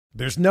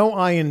There's no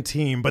I in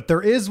team, but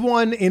there is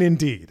one in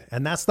Indeed,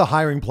 and that's the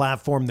hiring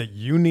platform that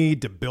you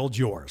need to build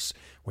yours.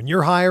 When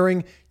you're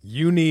hiring,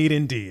 you need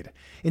Indeed.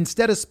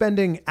 Instead of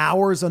spending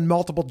hours on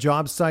multiple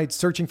job sites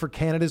searching for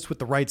candidates with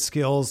the right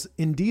skills,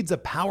 Indeed's a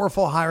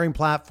powerful hiring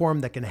platform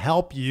that can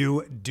help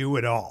you do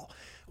it all.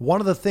 One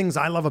of the things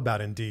I love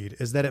about Indeed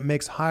is that it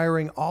makes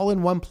hiring all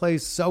in one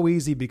place so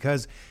easy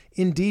because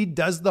Indeed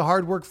does the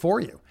hard work for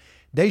you.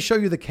 They show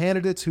you the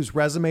candidates whose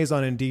resumes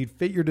on Indeed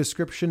fit your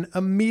description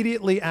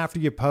immediately after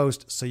you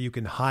post so you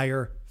can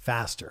hire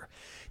faster.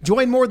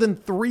 Join more than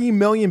 3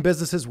 million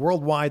businesses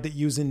worldwide that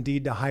use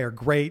Indeed to hire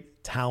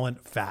great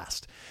talent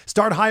fast.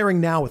 Start hiring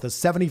now with a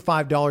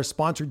 $75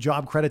 sponsored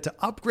job credit to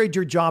upgrade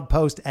your job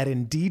post at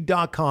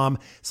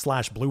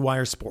Indeed.com/Blue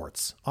Wire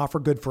Sports. Offer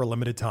good for a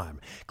limited time.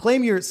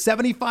 Claim your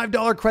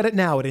 $75 credit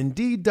now at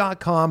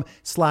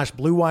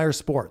Indeed.com/Blue Wire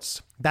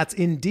Sports. That's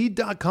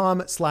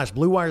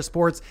Indeed.com/Blue Wire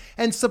Sports,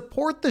 and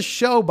support the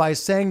show by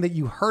saying that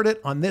you heard it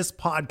on this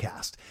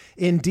podcast.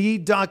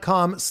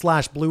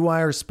 Indeed.com/Blue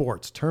Wire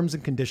Sports. Terms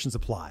and conditions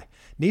apply.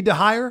 Need to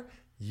hire?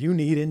 You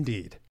need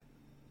Indeed.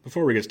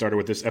 Before we get started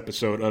with this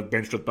episode of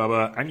Benched with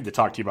Bubba, I need to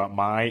talk to you about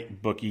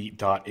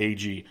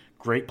mybookie.ag.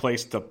 Great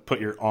place to put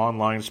your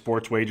online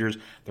sports wagers.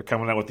 They're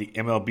coming out with the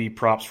MLB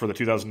props for the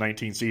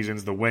 2019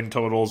 seasons, the win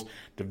totals,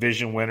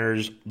 division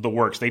winners, the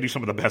works. They do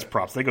some of the best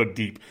props. They go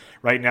deep.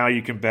 Right now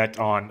you can bet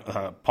on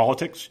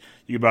politics.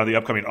 You can bet on the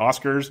upcoming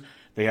Oscars.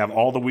 They have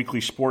all the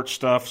weekly sports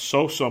stuff,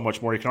 so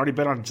much more. You can already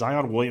bet on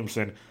Zion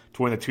Williamson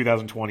to win the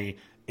 2020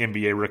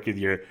 NBA Rookie of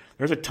the Year.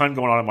 There's a ton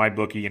going on at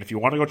MyBookie, and if you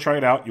want to go try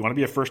it out, you want to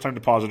be a first-time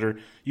depositor,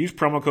 use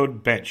promo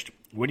code BENCHED.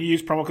 When you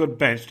use promo code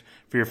BENCHED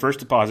for your first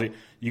deposit,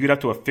 you get up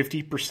to a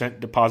 50%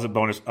 deposit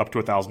bonus up to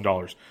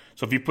 $1,000.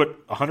 So if you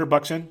put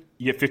 $100 in,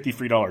 you get $50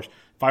 free dollars.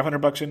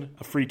 $500 in,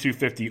 a free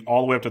 $250,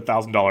 all the way up to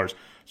 $1,000.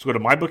 So go to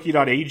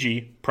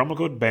mybookie.ag, promo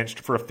code BENCHED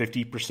for a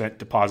 50%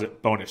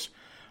 deposit bonus.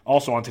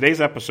 Also, on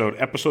today's episode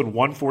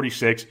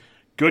 146,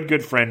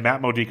 good friend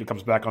Matt Modica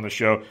comes back on the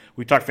show.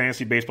 We talk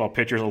fantasy baseball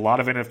pitchers, a lot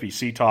of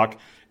NFBC talk.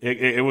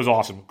 It was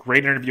awesome.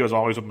 Great interview as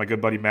always with my good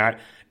buddy Matt.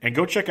 And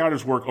go check out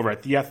his work over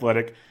at The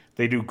Athletic.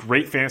 They do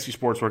great fantasy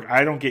sports work.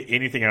 I don't get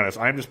anything out of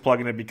this. I'm just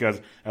plugging it because,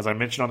 as I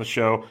mentioned on the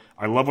show,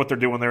 I love what they're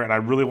doing there, and I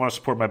really want to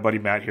support my buddy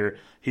Matt here.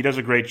 He does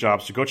a great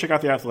job. So go check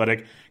out The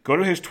Athletic. Go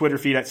to his Twitter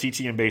feed at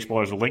CTM Baseball.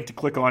 There's a link to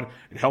click on.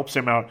 It helps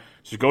him out.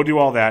 So go do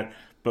all that.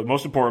 But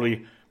most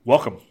importantly,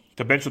 welcome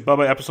to Bench with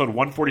Bubba, episode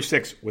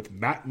 146 with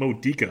Matt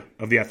Modica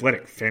of The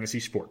Athletic Fantasy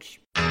Sports.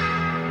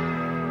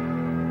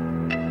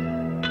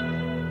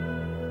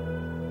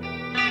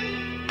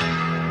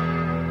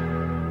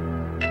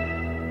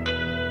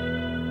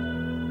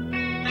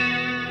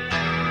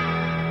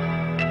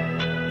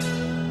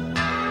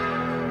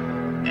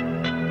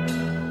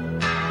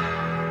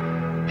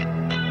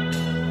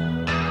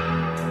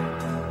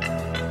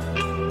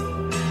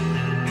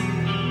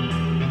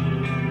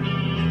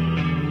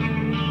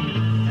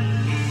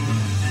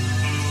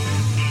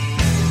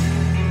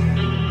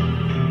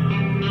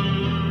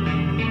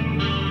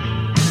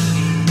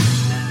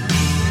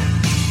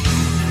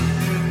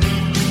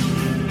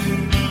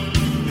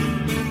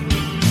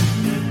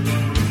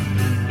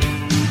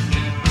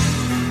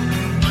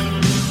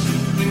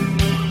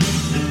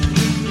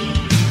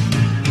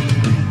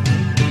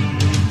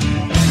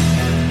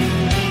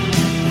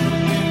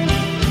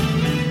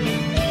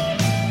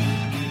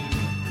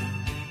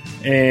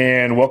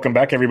 And welcome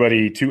back,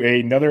 everybody, to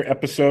another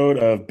episode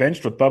of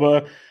Benched with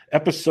Bubba,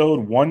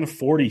 episode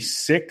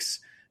 146.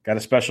 Got a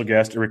special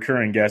guest, a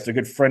recurring guest, a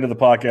good friend of the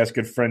podcast,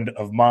 good friend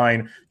of mine.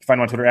 You can find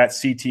him on Twitter at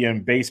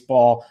CTM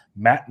Baseball,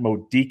 Matt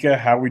Modica.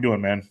 How are we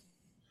doing, man?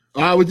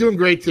 We're doing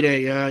great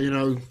today.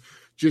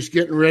 Just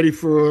getting ready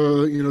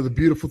for, the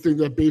beautiful thing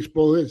that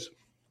baseball is.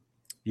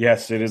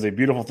 Yes, it is a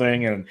beautiful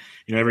thing, and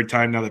every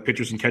time now that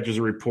pitchers and catchers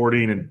are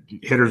reporting and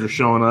hitters are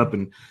showing up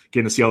and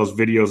getting to see all those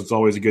videos, it's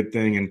always a good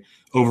thing. And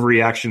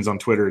overreactions on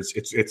Twitter,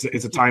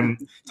 it's a time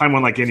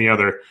one like any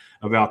other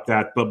about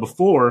that. But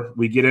before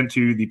we get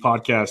into the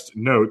podcast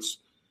notes,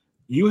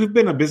 you have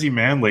been a busy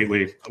man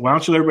lately. Why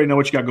don't you let everybody know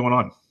what you got going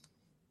on?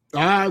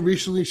 I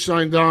recently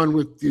signed on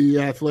with the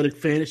Athletic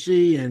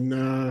Fantasy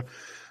and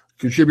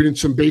contributed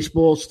some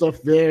baseball stuff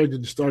there.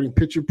 Did the starting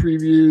pitcher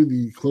preview,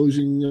 the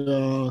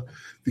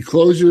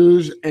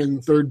closers,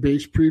 and third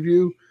base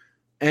preview.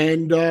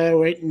 And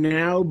right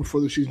now,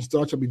 before the season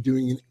starts, I'll be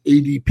doing an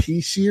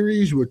ADP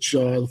series, which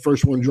the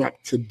first one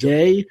dropped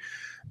today.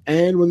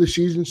 And when the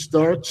season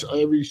starts,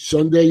 every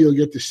Sunday you'll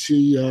get to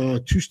see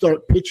two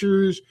start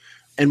pitchers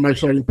and my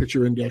starting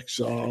pitcher index,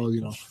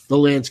 the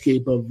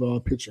landscape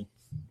of pitching.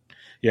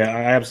 Yeah,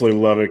 I absolutely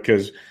love it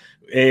because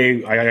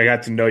I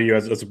got to know you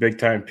as a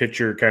big-time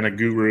pitcher kind of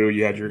guru.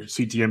 You had your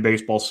CTM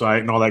baseball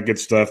site and all that good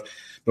stuff.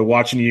 But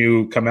watching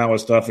you come out with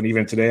stuff, and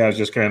even today I was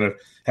just kind of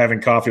having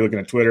coffee looking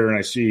at Twitter, and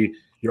I see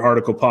your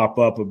article pop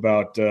up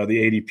about the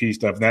ADP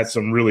stuff. And that's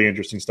some really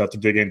interesting stuff to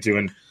dig into.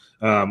 And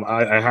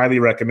I highly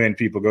recommend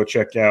people go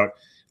check out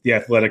The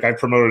Athletic. I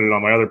promoted it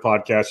on my other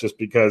podcast just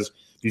because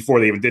before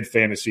they even did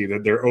fantasy,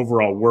 that their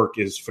overall work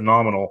is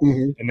phenomenal.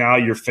 And now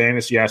your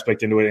fantasy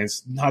aspect into it, and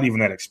it's not even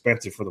that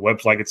expensive for the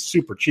website. Like, it's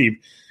super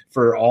cheap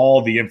for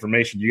all the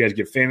information you guys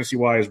get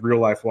fantasy-wise,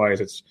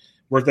 real-life-wise. It's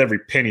worth every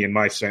penny in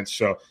my sense.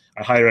 So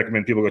I highly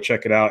recommend people go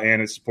check it out,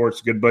 and it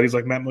supports good buddies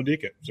like Matt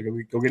Modica. So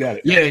go get at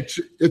it. Yeah,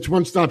 it's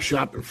one-stop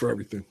shopping for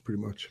everything,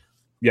 pretty much.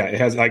 Yeah, it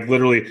has. Like,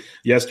 literally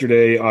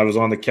yesterday I was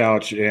on the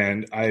couch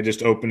and I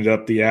just opened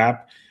up the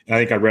app, and I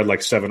think I read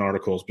like 7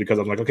 articles because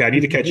I'm like, okay, I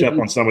need to catch up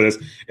on some of this.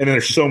 And then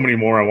there's so many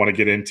more I want to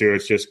get into.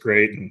 It's just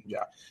great. And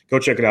yeah, go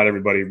check it out,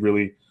 everybody.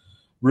 Really,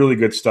 really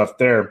good stuff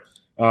there.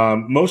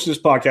 Most of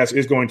this podcast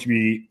is going to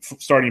be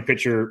starting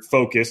pitcher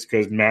focused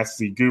because Matt's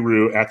the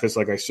guru at this,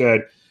 like I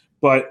said.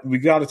 But we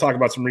got to talk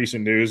about some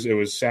recent news. It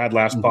was sad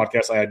last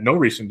podcast I had no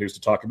recent news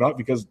to talk about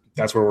because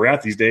that's where we're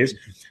at these days.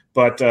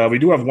 But we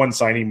do have one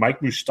signing. Mike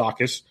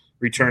Moustakas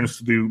returns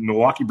to the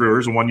Milwaukee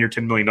Brewers, a 1-year,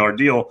 $10 million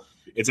deal.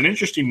 It's an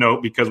interesting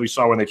note because we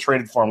saw when they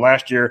traded for him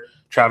last year,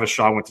 Travis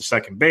Shaw went to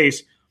second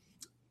base.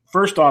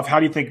 First off,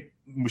 how do you think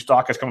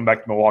Moustakas coming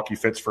back to Milwaukee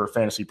fits for a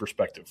fantasy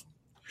perspective?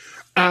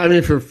 I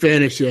mean, for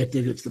fantasy, I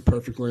think it's the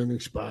perfect landing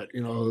spot.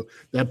 You know,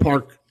 that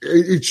park,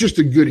 it's just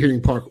a good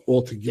hitting park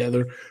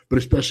altogether, but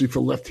especially for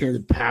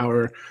left-handed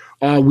power.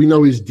 We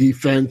know his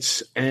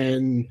defense,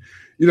 and,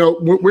 you know,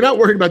 we're not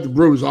worried about the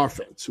Brewers'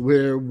 offense.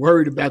 We're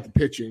worried about the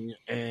pitching.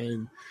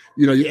 And,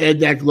 you know, you add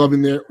that glove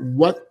in there,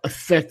 what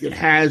effect it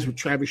has with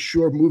Travis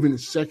Shaw moving to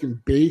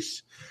second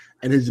base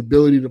and his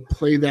ability to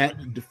play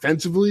that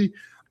defensively.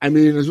 I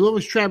mean, as long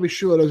as Travis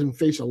Shaw doesn't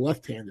face a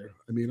left-hander,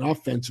 I mean,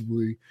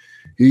 offensively,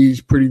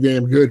 he's pretty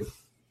damn good.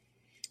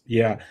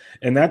 Yeah,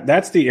 and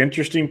that's the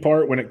interesting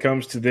part when it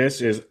comes to this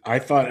is I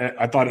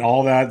thought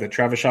all that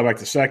Travis Shaw back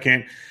to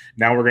second.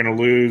 Now we're going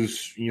to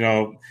lose. You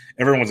know,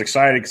 everyone's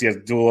excited because he has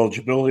dual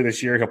eligibility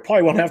this year. He'll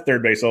probably won't have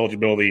third base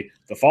eligibility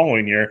the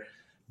following year,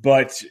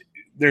 but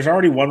there's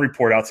already one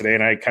report out today,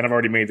 and I kind of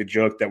already made the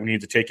joke that we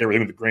need to take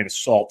everything with a grain of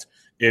salt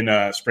in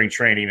spring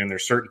training, and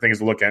there's certain things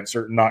to look at and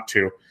certain not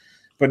to.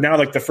 But now,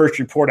 like, the first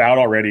report out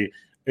already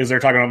is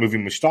they're talking about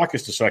moving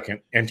Moustakas to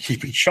second and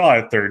keeping Shaw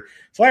at third.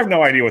 So I have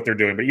no idea what they're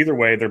doing, but either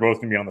way, they're both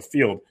going to be on the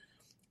field.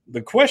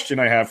 The question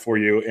I have for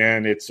you,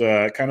 and it's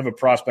kind of a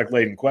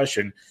prospect-laden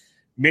question,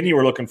 many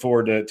were looking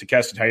forward to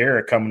Keston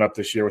Hiura coming up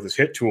this year with his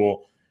hit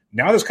tool.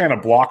 Now this kind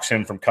of blocks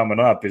him from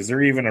coming up. Is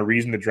there even a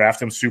reason to draft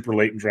him super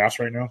late in drafts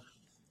right now?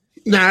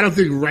 No, I don't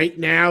think right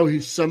now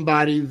he's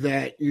somebody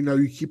that, you know,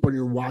 you keep on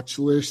your watch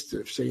list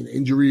if, say, an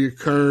injury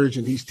occurs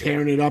and he's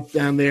tearing it up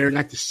down there.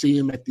 Got to see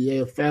him at the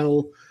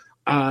AFL.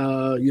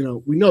 You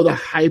know, we know the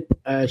hype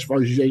as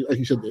far as, like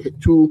you said, the hit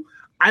tool.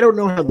 I don't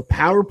know how the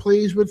power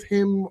plays with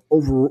him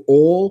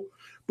overall,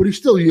 but he's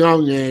still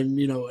young, and,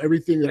 you know,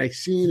 everything that I've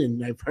seen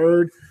and I've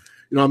heard,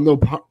 you know, I'm no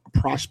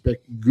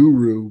prospect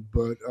guru,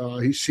 but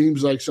he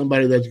seems like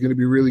somebody that's going to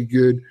be really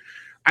good.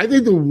 I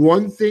think the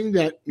one thing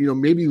that, you know,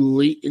 maybe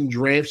late in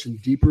drafts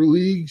and deeper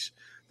leagues,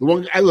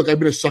 I've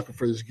been a sucker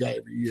for this guy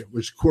every year,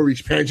 was Corey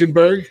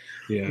Spangenberg.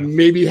 Yeah.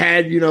 Maybe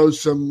had, you know,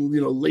 some,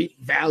 you know, late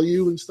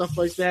value and stuff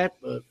like that,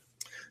 but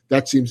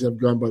that seems to have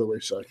gone by the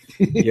wayside.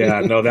 Yeah,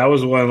 no, that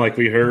was one, like,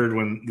 we heard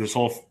when this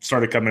whole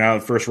started coming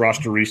out, the first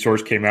roster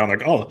resource came out,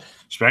 like, oh,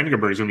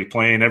 Spangenberg's going to be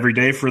playing every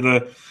day for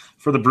the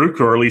Brew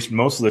Crew, or at least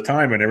most of the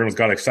time, and everyone's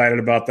got excited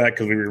about that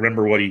because we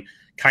remember what he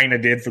kind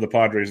of did for the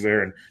Padres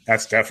there, and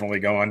that's definitely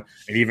gone.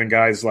 And even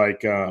guys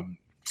like I'm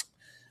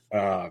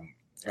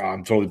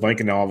totally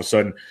blanking now all of a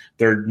sudden,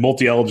 their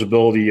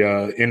multi-eligibility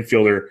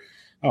infielder,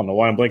 I don't know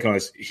why I'm blanking on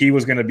this, he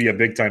was going to be a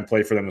big-time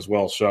play for them as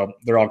well, so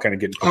they're all kind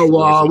of getting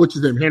what's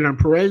his name, Hernan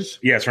Perez?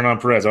 Yes, Hernan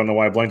Perez. I don't know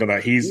why I blanked on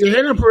that.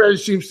 Hernan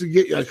Perez seems to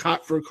get, like,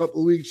 hot for a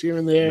couple of weeks here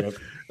and there,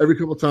 every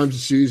couple of times a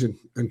season,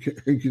 and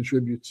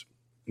contributes.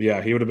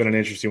 Yeah, he would have been an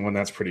interesting one.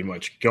 That's pretty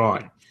much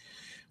gone.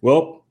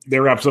 Well,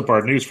 that wraps up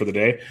our news for the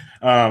day.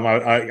 I'm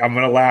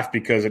going to laugh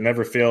because it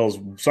never fails.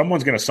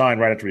 Someone's going to sign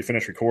right after we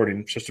finish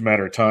recording. It's just a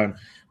matter of time.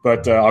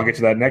 But I'll get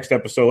to that next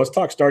episode. Let's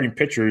talk starting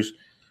pitchers.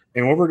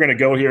 And what we're going to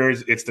go here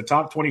is it's the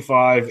top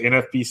 25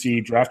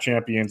 NFBC draft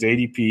champions,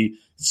 ADP,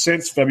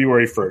 since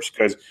February 1st.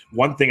 Because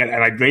one thing, and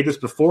I made this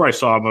before I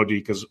saw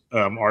Modica's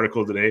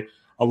article today,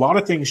 a lot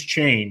of things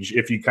change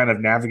if you kind of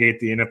navigate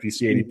the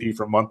NFBC ADP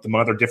from month to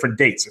month or different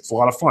dates. It's a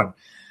lot of fun.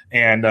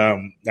 And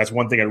that's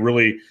one thing that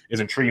really is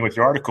intriguing with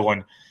your article.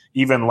 And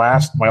even my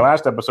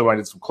last episode, I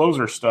did some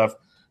closer stuff.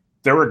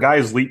 There were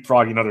guys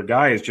leapfrogging other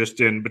guys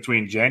just in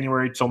between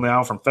January till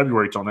now, from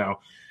February till now.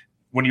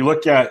 When you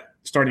look at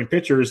starting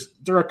pitchers,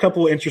 there are a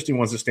couple of interesting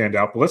ones that stand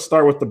out. But let's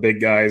start with the big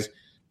guys,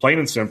 plain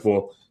and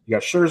simple. You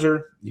got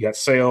Scherzer, you got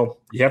Sale,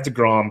 you have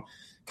DeGrom.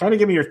 Kind of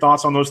give me your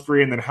thoughts on those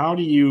three, and then how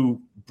do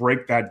you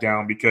break that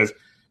down? Because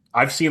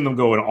I've seen them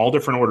go in all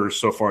different orders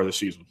so far this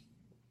season.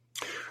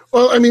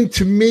 Well, I mean,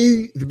 to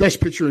me, the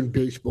best pitcher in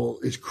baseball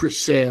is Chris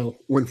Sale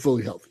when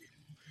fully healthy.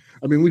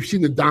 I mean, we've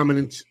seen the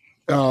dominance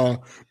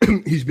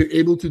he's been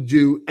able to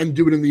do it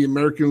in the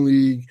American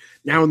League,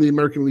 now in the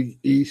American League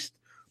East.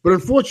 But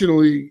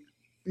unfortunately,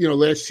 you know,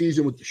 last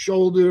season with the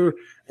shoulder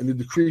and the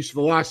decreased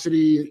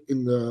velocity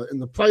in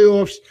the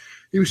playoffs,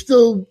 he was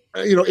still,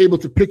 able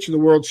to pitch in the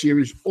World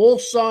Series. All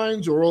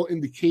signs or all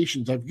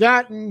indications I've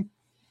gotten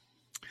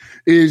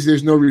is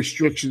there's no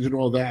restrictions and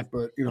all that.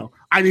 But,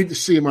 I need to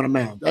see him on a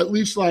mound. At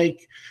least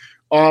like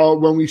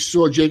when we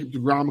saw Jacob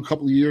deGrom a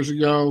couple of years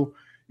ago,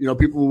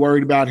 people were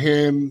worried about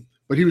him,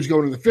 but he was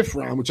going in the 5th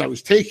round, which I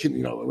was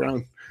taking,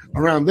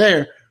 around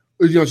there.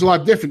 It's a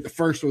lot different, the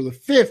 1st or the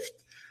 5th.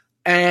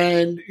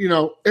 And,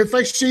 if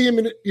I see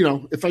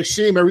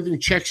him, everything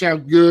checks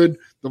out good.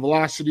 The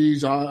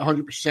velocity's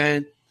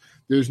 100%.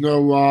 There's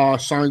no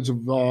signs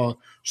of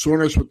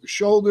soreness with the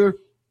shoulder.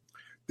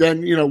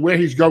 Then, where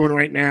he's going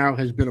right now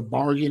has been a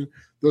bargain.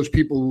 Those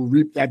people will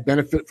reap that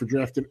benefit for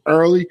drafting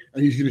early,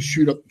 and he's going to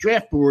shoot up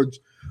draft boards.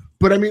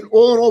 But,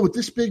 all in all, with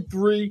this big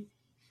 3,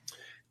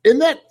 in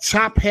that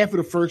top half of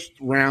the 1st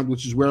round,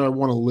 which is where I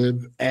want to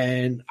live,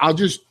 and I'll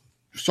just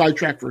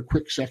sidetrack for a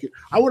quick second.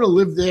 I want to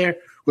live there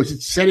because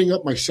it's setting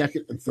up my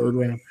 2nd and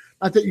 3rd round.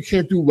 Not that you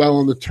can't do well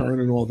on the turn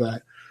and all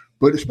that,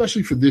 but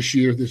especially for this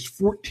year, there's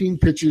 14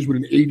 pitches with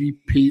an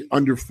ADP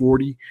under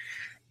 40.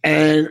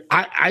 And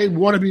I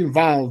want to be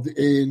involved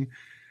in,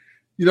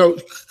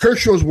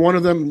 Kershaw's one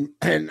of them,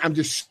 and I'm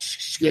just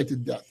scared to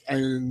death.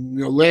 And,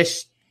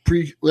 last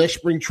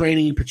spring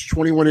training, he pitched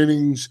 21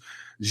 innings,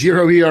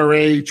 0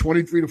 ERA,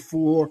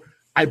 23-4.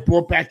 I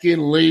brought back in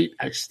late.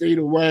 I stayed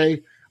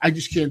away. I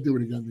just can't do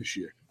it again this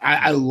year.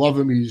 I love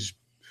him. He's,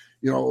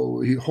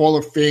 Hall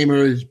of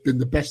Famer. Has been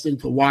the best thing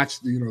to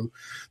watch,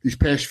 these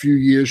past few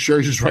years.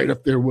 Scherzer's right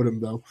up there with him,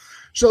 though.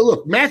 So,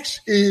 look,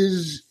 Max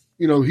is,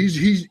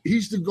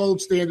 he's the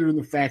gold standard in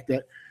the fact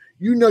that,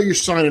 you're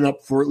signing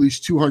up for at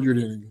least 200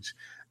 innings.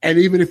 And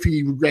even if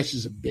he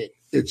regresses a bit,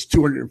 it's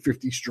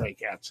 250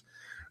 strikeouts.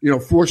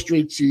 4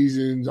 straight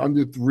seasons,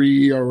 under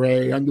 3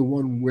 ERA, under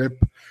 1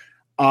 WHIP.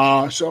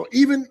 So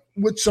even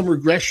with some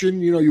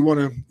regression, you want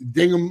to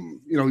ding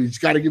him. He's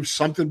got to give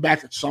something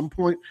back at some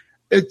point.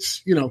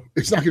 It's not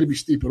going to be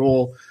steep at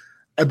all.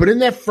 But in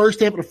that first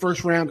half of the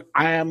 1st round,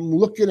 I am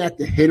looking at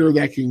the hitter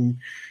that can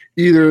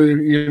either,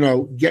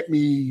 get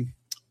me,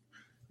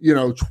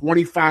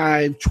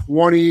 25,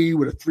 20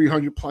 with a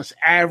 300-plus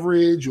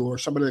average, or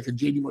somebody like a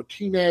J.D.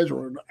 Martinez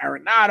or an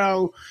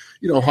Arenado,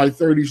 high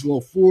 30s, low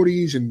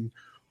 40s, and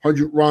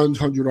 100 runs,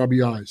 100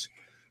 RBIs.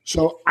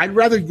 So I'd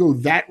rather go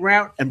that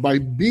route. And by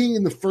being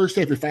in the first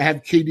half, if I have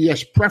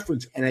KDS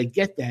preference, and I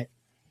get that,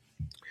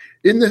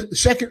 in the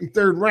 2nd and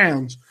 3rd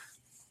rounds,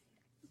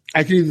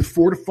 I can either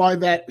fortify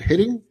that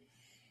hitting,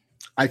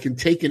 I can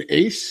take an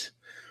ace,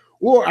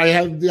 or I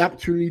have the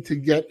opportunity to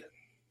get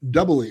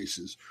double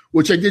aces,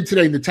 which I did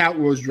today in the Tout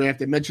Wars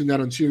draft. I mentioned that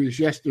on Sirius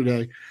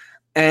yesterday.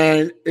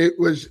 And it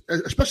was,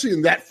 especially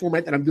in that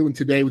format that I'm doing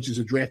today, which is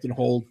a draft and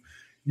hold,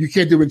 you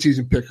can't do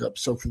in-season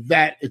pickups. So for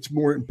that, it's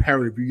more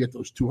imperative you get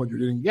those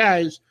 200-inning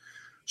guys.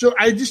 So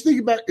I just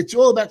think it's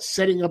all about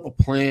setting up a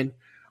plan.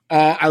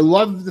 I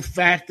love the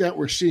fact that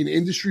we're seeing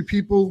industry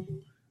people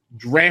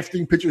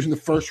drafting pitchers in the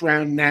 1st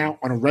round now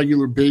on a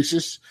regular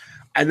basis.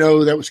 I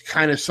know that was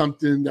kind of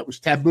something that was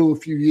taboo a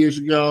few years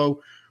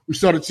ago. We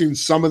started seeing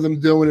some of them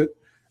doing it,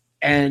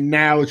 and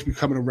now it's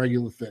becoming a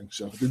regular thing.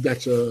 So I think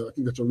that's a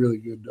really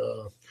good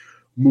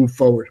move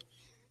forward.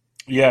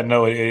 Yeah,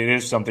 no, it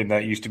is something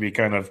that used to be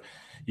kind of,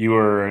 you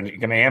were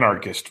an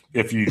anarchist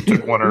if you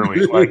took one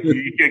early. Like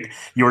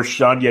you were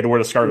shunned. You had to wear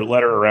the scarlet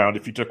letter around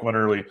if you took one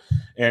early.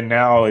 And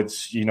now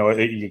it's,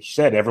 you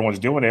said everyone's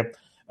doing it.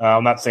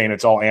 I'm not saying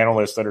it's all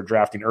analysts that are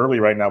drafting early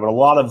right now, but a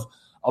lot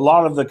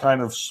of the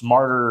kind of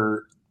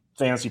smarter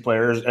fantasy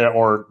players,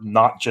 or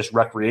not just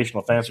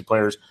recreational fantasy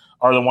players,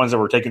 are the ones that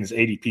we're taking this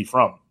ADP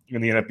from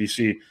in the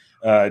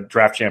NFBC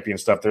draft champion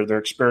stuff. They're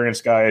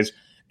experienced guys,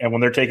 and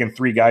when they're taking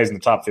 3 guys in the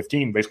top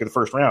 15, basically the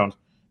 1st round,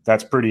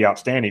 that's pretty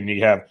outstanding.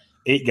 You have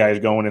 8 guys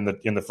going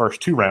in the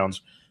first 2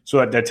 rounds,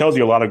 so that tells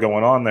you a lot of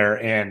going on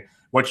there. And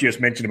what you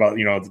just mentioned about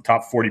the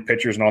top 40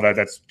 pitchers and all that,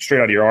 that's straight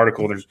out of your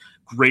article. There's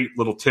great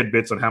little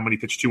tidbits on how many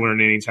pitched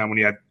 200 innings, how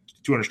many had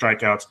 200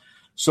 strikeouts,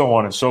 so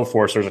on and so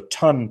forth. So there's a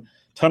ton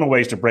of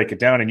ways to break it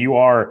down, and you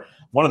are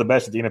one of the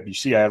best at the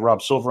NFBC. I had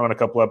Rob Silver on a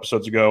couple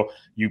episodes ago.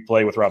 You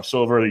play with Rob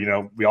Silver.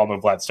 We all know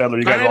Vlad Sedler.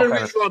 You guys I haven't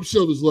reached Rob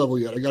Silver's level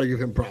yet. I got to give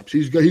him props.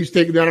 He's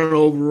taken down an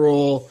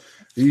overall.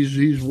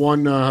 He's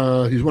won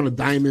a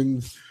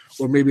diamond,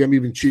 or maybe I'm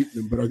even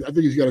cheating him, but I think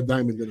he's got a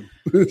diamond in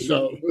him.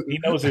 So he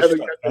knows his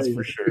stuff. That's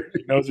for sure.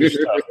 He knows his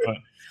stuff. But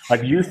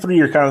like you 3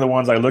 are kind of the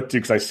ones I look to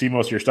because I see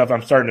most of your stuff.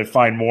 I'm starting to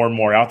find more and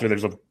more out there.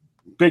 There's a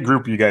big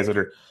group of you guys that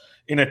are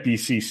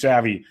NFBC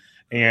savvy,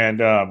 and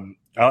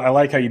I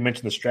like how you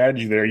mentioned the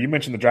strategy there. You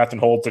mentioned the draft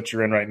and holds that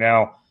you're in right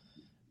now.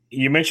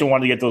 You mentioned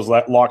wanting to get those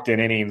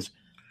locked-in innings.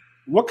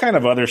 What kind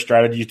of other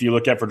strategies do you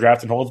look at for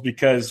draft and holds?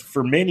 Because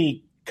for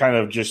many kind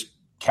of just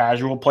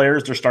casual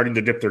players, they're starting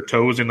to dip their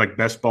toes in like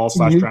best ball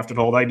 / draft and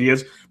hold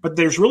ideas. But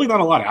there's really not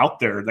a lot out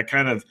there that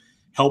kind of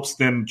helps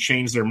them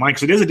change their mind,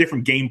 because it is a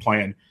different game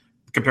plan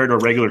compared to a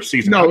regular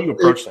season. How do you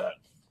approach that?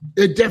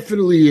 It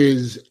definitely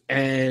is.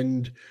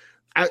 And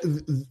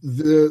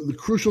the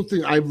crucial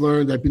thing I've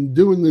learned, I've been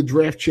doing the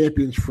draft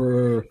champions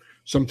for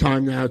some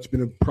time now. It's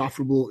been a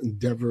profitable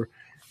endeavor,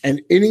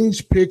 and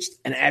innings pitched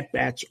and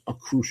at-bats are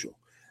crucial.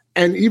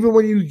 And even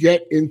when you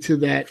get into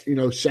that,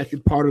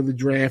 second part of the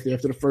draft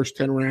after the first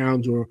 10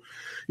 rounds, or,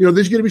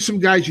 there's going to be some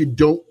guys you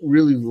don't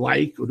really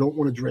like or don't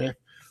want to draft,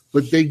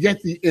 but they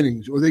get the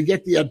innings or they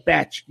get the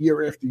at-bats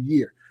year after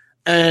year.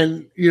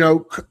 And,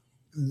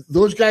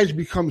 those guys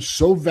become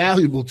so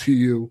valuable to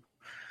you.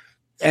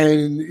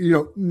 And,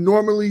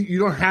 normally you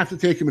don't have to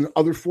take them in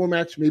other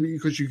formats, maybe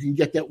because you can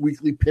get that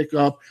weekly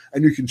pickup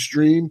and you can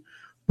stream.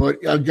 But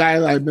a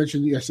guy I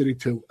mentioned yesterday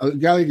too, a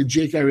guy like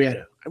Jake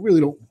Arrieta, I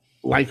really don't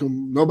like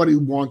him. Nobody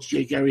wants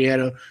Jake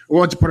Arrieta.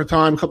 Once upon a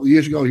time, a couple of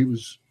years ago, he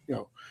was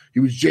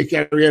Jake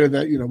Arrieta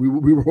that,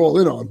 we were all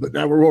in on, but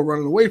now we're all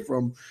running away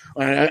from.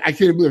 I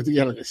can't believe he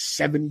had like a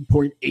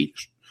 7.8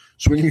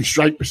 swinging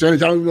strike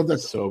percentage. I don't even know if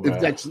that's so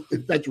bad.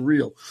 if that's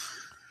real.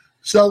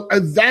 So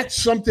that's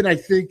something I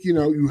think,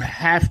 you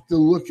have to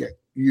look at.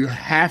 You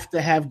have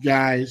to have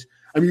guys.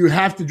 I mean, you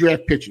have to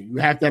draft pitching. You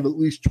have to have at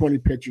least 20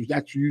 pitchers.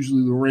 That's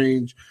usually the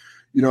range,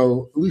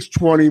 at least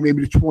 20,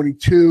 maybe to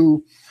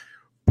 22.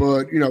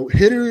 But,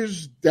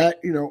 hitters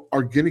that,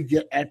 are going to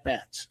get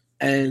at-bats.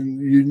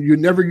 And you're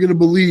never going to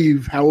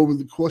believe how over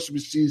the course of a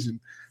season,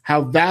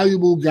 how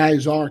valuable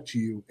guys are to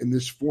you in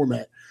this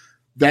format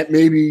that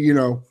maybe,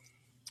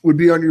 would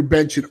be on your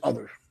bench in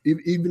other.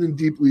 Even in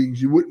deep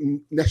leagues, you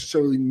wouldn't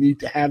necessarily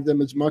need to have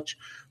them as much.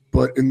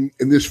 But in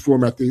this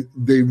format,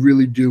 they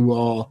really do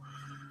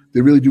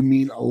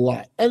mean a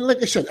lot. And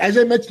like I said, as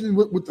I mentioned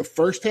with the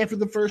first half of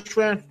the first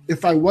round,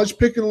 if I was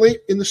picking late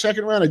in the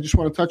second round, I just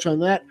want to touch on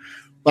that.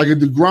 Like a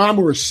DeGrom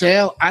or a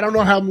Sale, I don't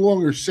know how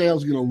long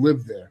Sale's going to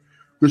live there.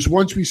 Because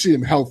once we see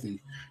him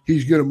healthy,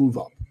 he's going to move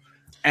up.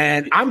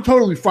 And I'm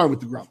totally fine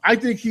with DeGrom. I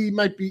think he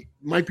might be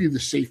the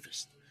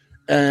safest.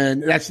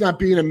 And that's not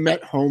being a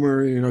Met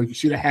homer. You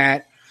see the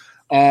hat.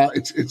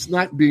 It's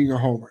not being a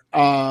homer.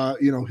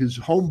 His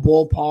home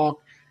ballpark,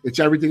 it's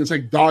everything. It's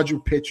like Dodger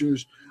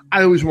pitchers.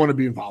 I always want to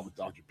be involved with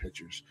Dodger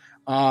pitchers.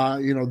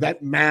 That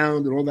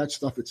mound and all that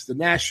stuff. It's the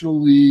National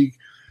League.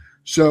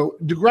 So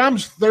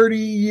DeGrom's 30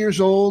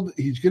 years old.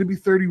 He's going to be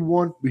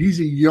 31, but he's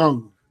he's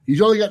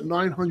only got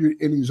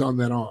 900 innings on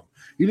that arm.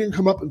 He didn't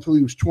come up until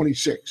he was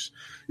 26.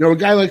 A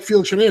guy like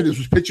Felix Hernandez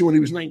was pitching when he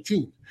was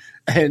 19.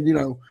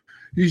 And,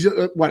 he's,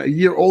 a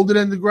year older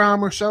than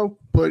DeGrom or so,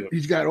 but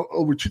he's got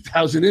over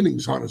 2,000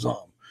 innings on his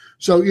arm.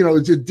 So,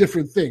 it's a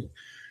different thing.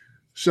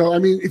 So, I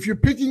mean, if you're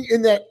picking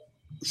in that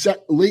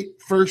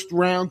late first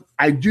round,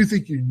 I do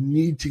think you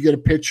need to get a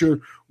pitcher.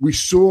 We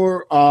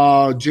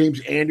saw James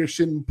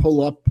Anderson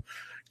pull up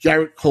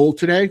Garrett Cole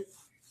today,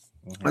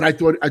 and I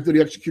thought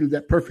he executed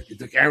that perfectly. He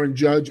took Aaron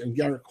Judge and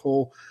Garrett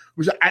Cole.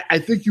 I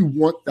think you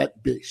want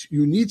that base.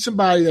 You need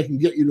somebody that can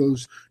get you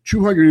those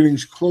 200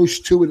 innings, close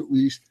to it at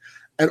least,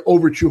 and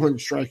over 200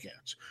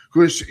 strikeouts.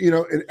 Because,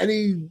 in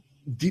any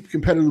deep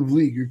competitive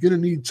league, you're going to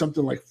need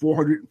something like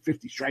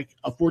 1,450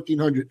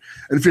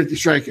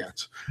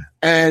 strikeouts.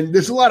 And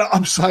there's a lot of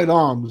upside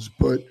arms,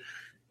 but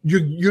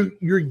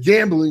you're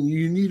gambling.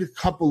 You need a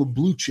couple of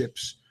blue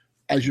chips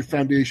as your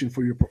foundation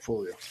for your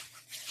portfolio.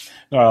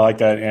 No, I like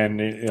that. And,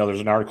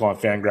 there's an article on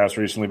Fangraphs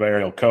recently by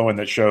Ariel Cohen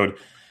that showed,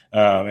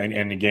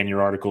 and again,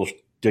 your article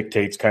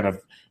dictates kind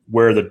of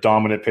where the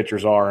dominant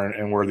pitchers are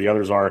and where the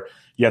others are.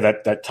 Yeah,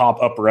 that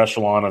top upper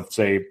echelon of,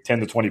 say,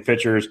 10 to 20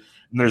 pitchers,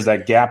 and there's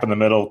that gap in the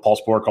middle Paul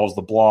Sporer calls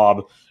the blob,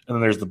 and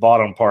then there's the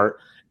bottom part.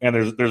 And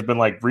there's been,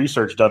 like,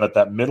 research done at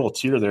that middle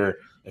tier there.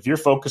 If you're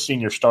focusing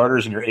your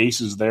starters and your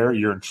aces there,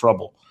 you're in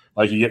trouble.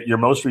 Like, you get your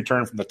most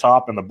return from the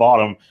top and the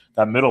bottom.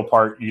 That middle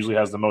part usually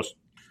has the most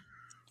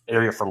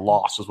area for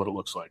loss is what it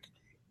looks like.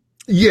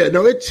 Yeah,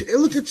 no,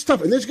 it's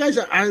tough. And there's guys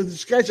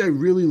I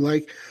really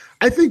like.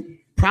 I think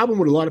problem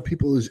with a lot of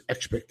people is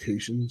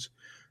expectations.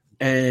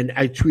 And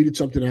I tweeted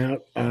something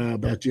out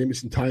about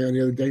Jamison Taillon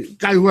the other day.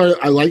 Guy who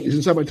I like is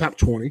inside my top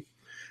 20.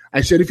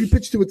 I said, if you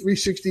pitch to a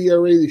 360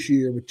 ERA this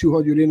year with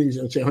 200 innings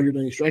and, say,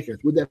 190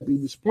 strikeouts, would that be a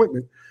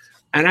disappointment?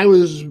 And I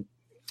was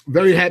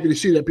very happy to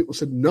see that people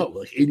said no,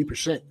 like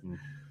 80%.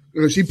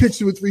 Because he pitched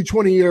to a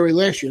 320 ERA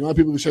last year. A lot of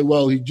people would say,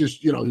 well, he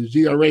just, his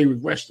ERA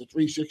regressed to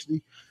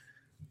 360.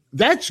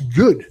 That's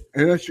good.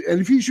 And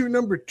if he's your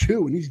number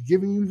two and he's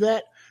giving you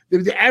that,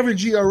 the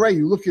average ERA,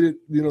 you look at it,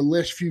 the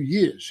last few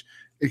years,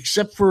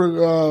 except for,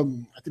 I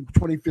think,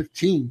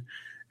 2015,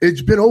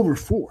 it's been over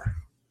 4.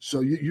 So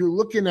you're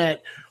looking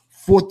at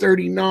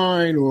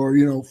 439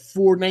 or,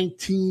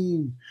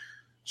 419.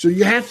 So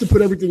you have to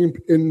put everything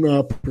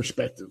in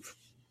perspective.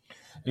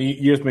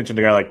 You just mentioned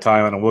a guy like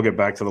Taillon, and we'll get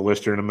back to the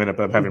list here in a minute,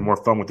 but I'm having more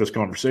fun with this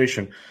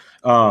conversation.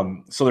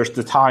 So there's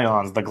the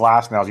Taillons, the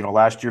Glasnows.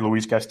 Last year,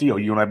 Luis Castillo,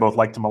 you and I both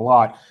liked him a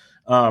lot.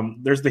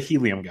 There's the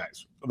helium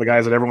guys, the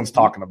guys that everyone's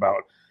talking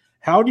about.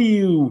 How do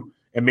you,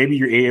 and maybe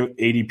your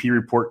ADP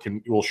report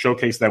will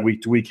showcase that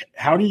week to week,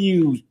 how do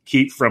you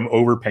keep from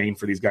overpaying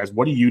for these guys?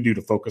 What do you do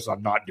to focus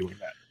on not doing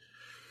that?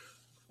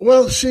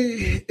 Well,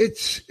 see,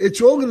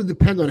 it's all going to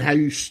depend on how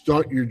you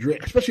start your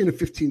draft, especially in a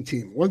 15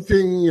 team. One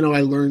thing,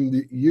 I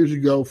learned years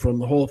ago from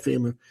the Hall of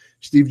Famer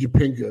Steve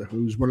Japinka,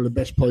 who's one of the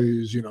best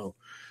players,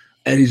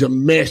 and he's a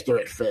master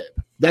at FAB.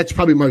 That's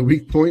probably my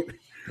weak point.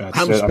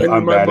 I'm spending my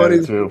bad money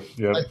at it too.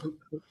 Yep.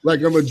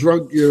 like I'm a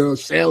drunk,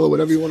 sailor,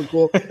 whatever you want to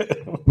call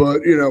it.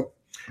 But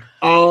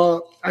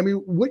I mean,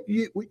 what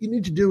you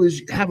need to do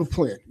is have a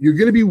plan. You're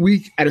going to be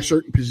weak at a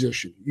certain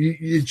position.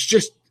 It's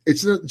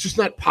just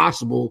not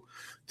possible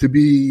to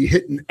be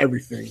hitting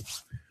everything.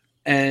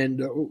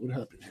 And what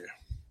happened here?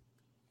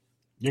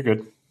 You're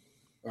good.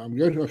 I'm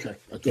good. Okay,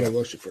 I thought I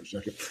lost you for a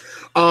second.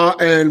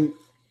 And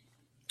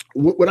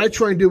what I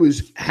try and do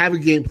is have a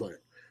game plan.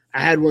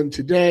 I had one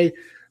today,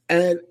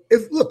 and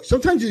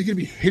sometimes there's going to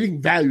be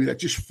hitting value that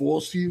just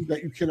falls to you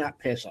that you cannot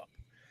pass up.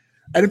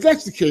 And if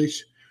that's the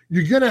case,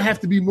 you're going to have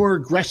to be more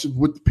aggressive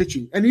with the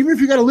pitching. And even if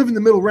you got to live in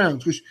the middle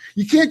rounds, because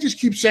you can't just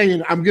keep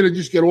saying, I'm going to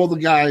just get all the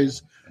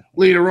guys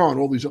later on,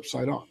 all these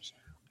upside arms.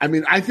 I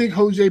mean, I think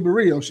Jose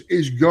Barrios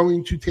is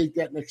going to take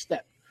that next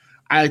step.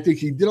 I think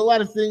he did a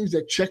lot of things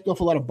that checked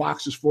off a lot of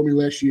boxes for me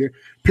last year.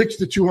 Pitched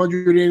the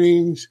 200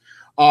 innings,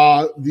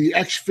 the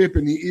xFIP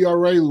and the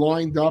ERA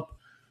lined up.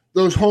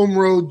 Those home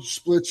road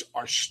splits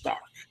are stark.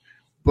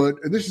 But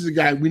this is a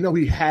guy, we know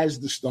he has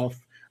the stuff.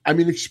 I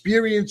mean,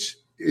 experience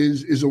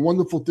is a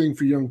wonderful thing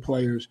for young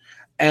players.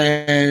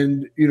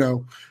 And,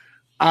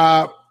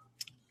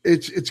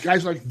 it's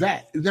guys like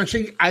that. Now,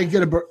 say if I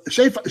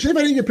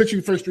didn't get pitching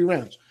the first 3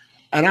 rounds,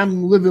 and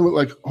I'm living with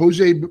like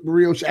Jose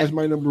Barrios as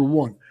my number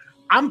 1,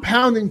 I'm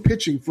pounding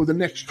pitching for the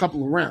next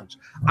couple of rounds.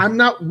 I'm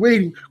not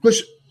waiting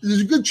because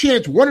there's a good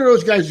chance one of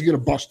those guys is going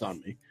to bust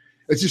on me.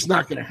 It's just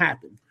not going to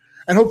happen.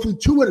 And hopefully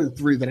 2 out of the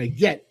 3 that I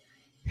get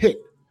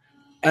hit.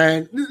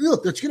 And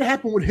look, that's going to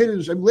happen with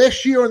hitters. I mean,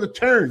 last year on the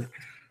turn,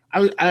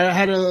 I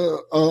had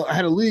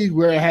a league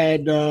where I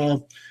had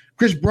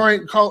Chris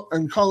Bryant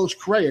and Carlos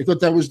Correa. I thought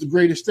that was the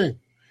greatest thing.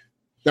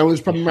 That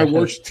was probably my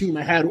worst team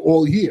I had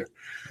all year.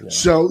 Yeah.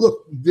 So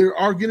look, there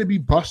are going to be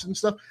busts and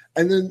stuff.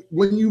 And then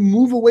when you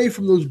move away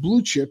from those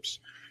blue chips,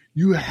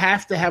 you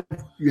have to have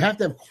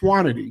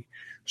quantity.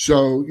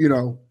 So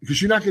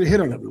because you're not going to hit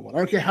on everyone. I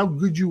don't care how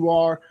good you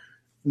are.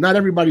 Not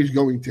everybody's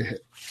going to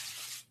hit.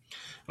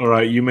 All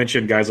right, you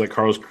mentioned guys like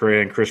Carlos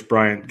Correa and Chris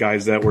Bryant,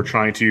 guys that we're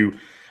trying to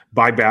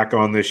buy back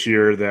on this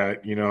year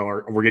that,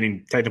 we're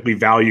getting technically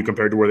value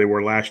compared to where they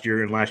were last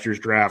year in last year's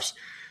drafts.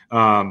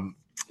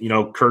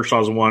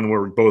 Kershaw's one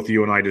where both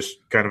you and I just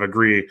kind of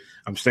agree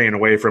I'm staying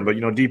away from. But,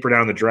 deeper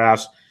down the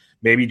drafts,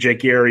 maybe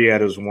Jake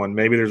Arrieta's one.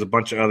 Maybe there's a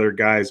bunch of other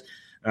guys.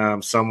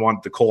 Some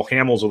want the Cole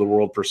Hamels of the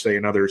world, per se,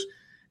 and others.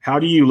 How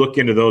do you look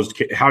into those?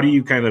 How do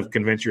you kind of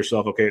convince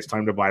yourself, okay, it's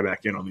time to buy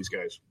back in on these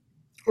guys?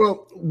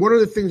 Well, one of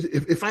the things,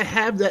 if I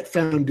have that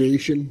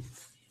foundation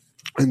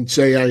and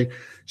say I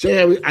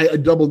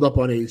doubled up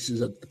on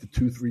aces at the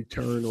 2-3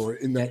 turn or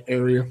in that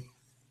area,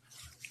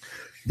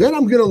 then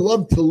I'm going to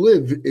love to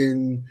live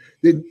in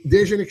 –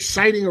 there's an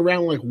exciting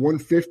around like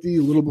 150,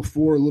 a little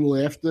before, a little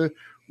after,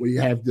 where you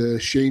have the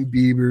Shane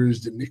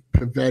Biebers, the Nick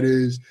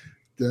Pavettas,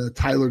 the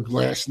Tyler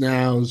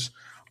Glasnows,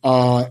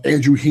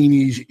 Andrew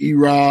Heaney's,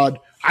 Erod.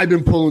 I've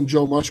been pulling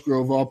Joe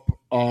Musgrove up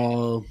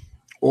all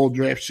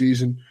draft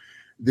season.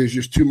 There's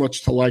just too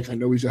much to like. I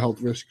know he's a health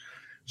risk.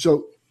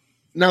 So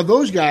now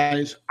those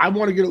guys, I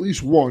want to get at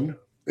least one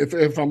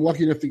if I'm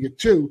lucky enough to get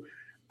 2.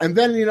 And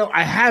then,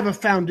 I have a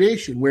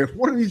foundation where if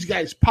one of these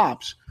guys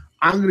pops,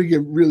 I'm going to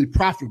get really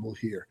profitable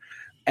here.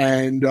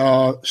 And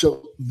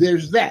so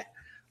there's that.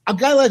 A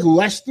guy like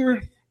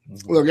Lester,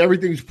 look,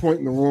 everything's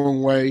pointing the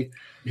wrong way.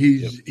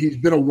 He's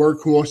been a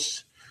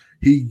workhorse.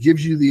 He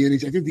gives you the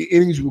innings. I think the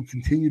innings will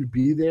continue to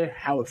be there.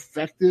 How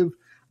effective,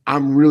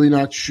 I'm really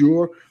not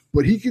sure.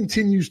 But he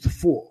continues to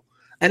fall.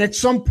 And at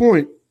some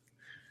point,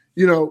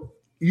 you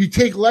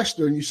take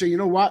Lester and you say, you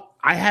know what?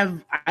 I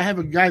have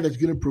a guy that's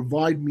going to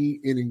provide me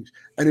innings.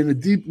 And in a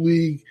deep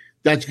league,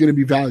 that's going to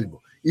be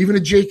valuable. Even a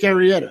Jake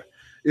Arrieta.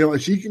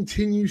 As he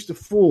continues to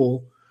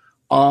fall,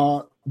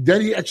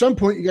 then at some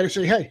point you got to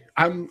say, hey,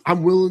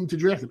 I'm willing to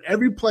draft him.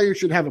 Every player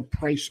should have a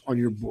price on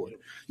your board.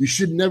 You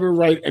should never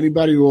write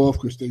anybody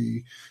off because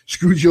they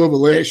screwed you over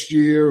last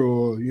year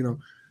or, you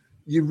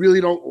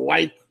really don't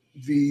like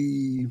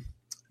the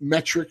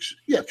metrics.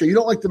 Yeah, okay, you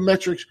don't like the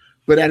metrics,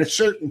 but at a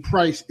certain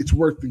price, it's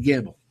worth the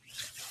gamble.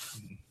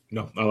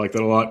 No, I like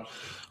that a lot.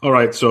 All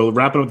right, so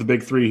wrapping up the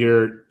big 3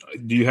 here,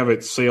 do you have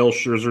it Sale,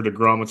 Scherzer,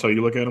 DeGrom? That's how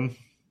you look at them?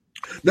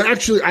 No,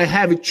 actually, I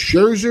have it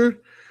Scherzer,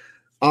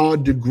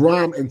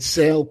 DeGrom, and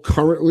Sale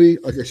currently.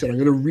 Like I said, I'm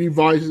going to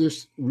revise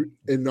this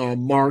in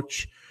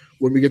March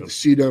when we get to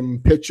see them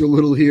pitch a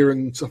little here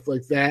and stuff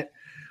like that.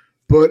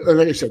 But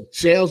like I said,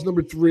 Sale's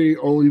number 3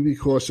 only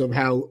because of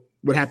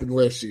what happened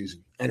last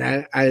season. And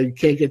I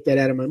can't get that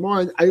out of my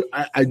mind.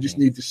 I just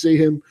need to see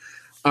him.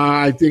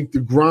 I think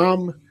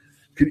DeGrom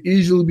could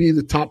easily be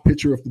the top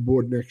pitcher off the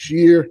board next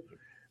year.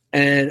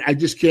 And I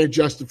just can't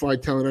justify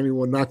telling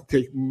anyone not to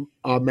take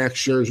Max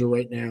Scherzer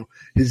right now.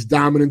 His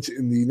dominance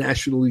in the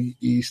National League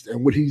East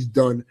and what he's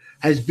done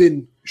has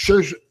been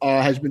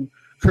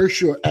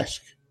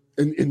Kershaw-esque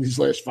in these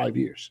last 5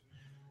 years.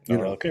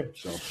 Okay.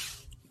 So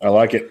I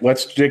like it.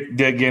 Let's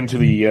dig into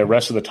the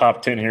rest of the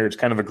top 10 here. It's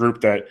kind of a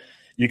group that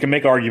you can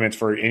make arguments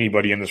for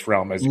anybody in this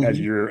realm as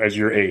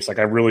your ace. Like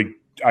I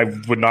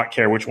would not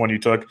care which one you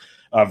took.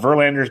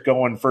 Verlander's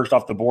going first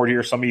off the board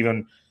here. Some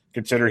even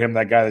consider him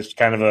that guy that's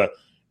kind of a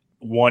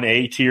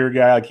 1A tier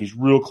guy. Like he's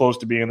real close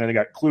to being there. They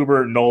got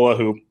Kluber, Nola,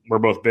 who we're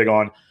both big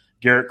on.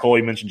 Garrett Cole,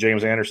 you mentioned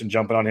James Anderson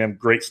jumping on him.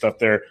 Great stuff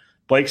there.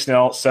 Blake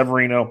Snell,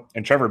 Severino,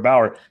 and Trevor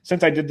Bauer.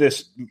 Since I did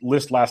this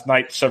list last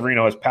night,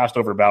 Severino has passed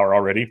over Bauer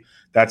already.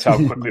 That's how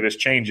quickly this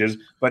changes,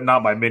 but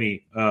not by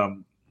many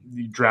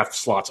draft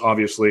slots,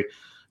 obviously.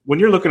 When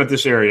you're looking at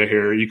this area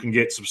here, you can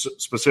get some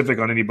specific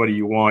on anybody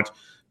you want,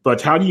 but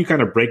how do you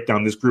kind of break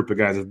down this group of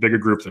guys, a bigger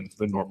group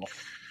than normal?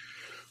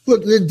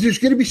 Look, there's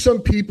going to be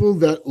some people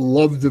that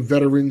love the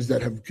veterans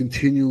that have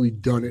continually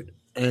done it.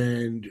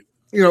 And,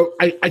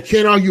 I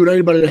can't argue with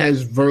anybody that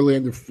has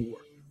Verlander 4.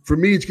 For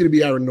me, it's going to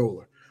be Aaron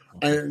Nola.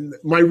 And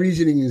my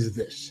reasoning is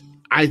this.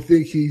 I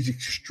think he's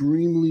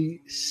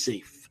extremely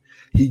safe.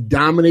 He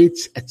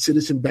dominates at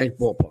Citizen Bank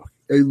Ballpark.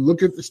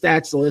 Look at the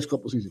stats the last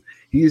couple of seasons.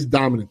 He is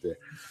dominant there.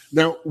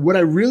 Now, what I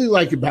really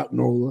like about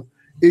Nola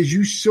is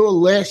you saw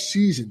last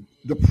season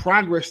the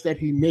progress that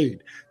he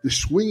made. The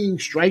swinging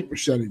strike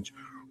percentage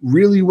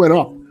really went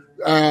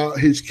up.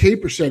 His K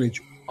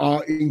percentage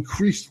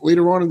increased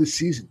later on in the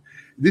season.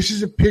 This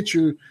is a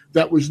pitcher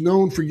that was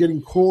known for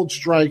getting called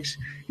strikes.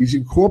 He's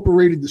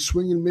incorporated the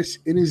swing and miss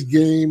in his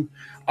game.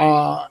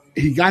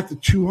 He got the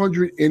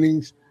 200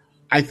 innings.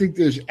 I think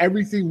there's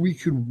everything we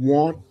could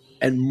want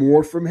and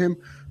more from him.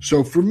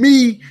 So for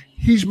me,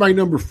 he's my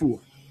number 4.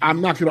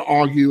 I'm not going to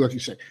argue, like you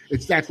said.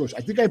 It's that close.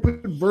 I think I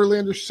put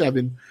Verlander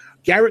 7.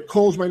 Garrett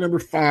Cole's my number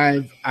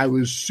 5. I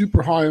was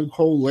super high on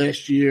Cole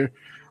last year.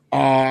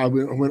 I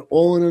went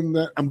all in on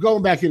that. I'm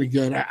going back in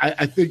again.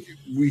 I think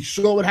we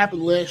saw what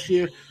happened last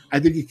year. I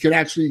think it could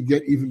actually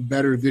get even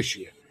better this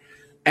year.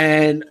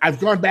 And I've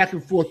gone back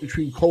and forth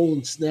between Cole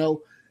and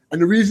Snell.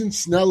 And the reason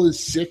Snell is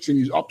 6 and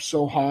he's up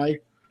so high,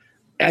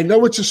 I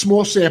know it's a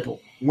small sample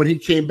when he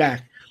came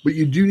back, but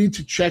you do need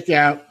to check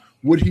out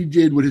what he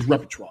did with his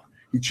repertoire.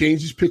 He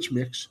changed his pitch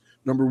mix,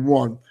 number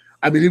 1.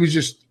 I mean, he was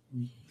just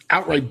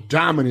outright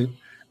dominant.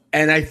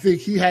 And I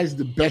think he has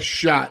the best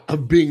shot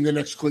of being the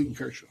next Clayton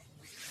Kershaw.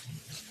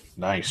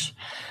 Nice.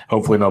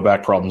 Hopefully no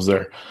back problems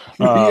there.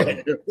 Or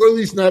at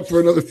least not for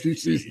another few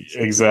seasons.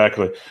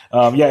 Exactly.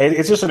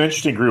 It's just an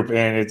interesting group,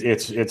 and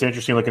it's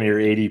interesting looking at your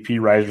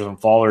ADP risers and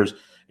fallers.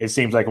 It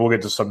seems like we'll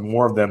get to some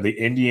more of them. The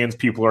Indians,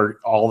 people are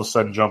all of a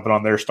sudden jumping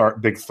on their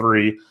big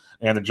 3,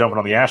 and then jumping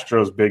on the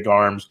Astros' big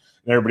arms,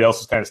 and everybody else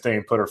is kind of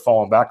staying put or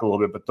falling back a little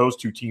bit. But those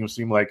two teams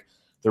seem like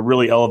they're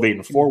really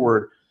elevating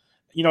forward.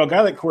 A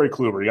guy like Corey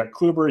Kluber, you got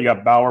Kluber, you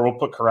got Bauer. We'll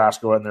put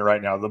Carrasco in there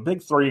right now. The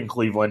big 3 in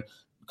Cleveland.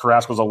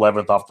 Carrasco's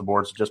 11th off the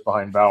board, so just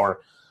behind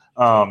Bauer.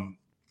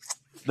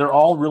 They're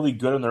all really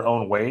good in their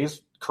own ways.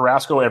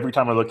 Carrasco, every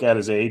time I look at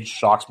his age,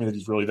 shocks me that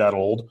he's really that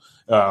old.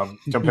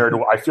 Compared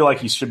to, I feel like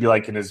he should be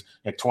like in his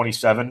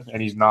 27,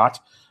 and he's not.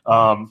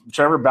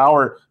 Trevor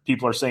Bauer,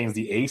 people are saying is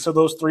the ace of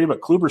those 3,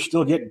 but Kluber's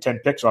still getting 10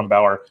 picks on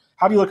Bauer.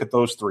 How do you look at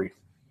those 3?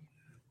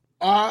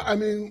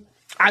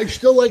 I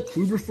still like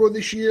Kluber for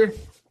this year,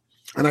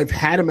 and I've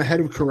had him ahead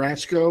of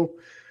Carrasco,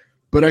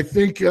 but I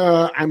think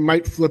I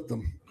might flip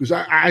them.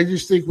 Because I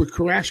just think what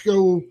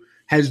Carrasco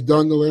has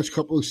done the last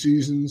couple of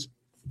seasons,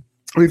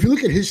 if you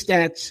look at his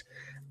stats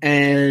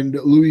and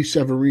Luis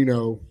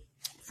Severino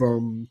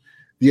from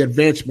the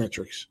advanced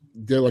metrics,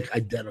 they're like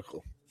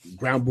identical.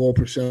 Ground ball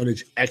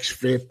percentage,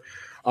 xFIP,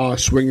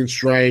 swing and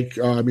strike,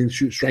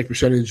 strike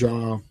percentage,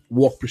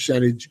 walk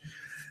percentage.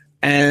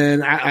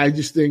 And I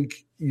just think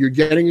you're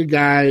getting a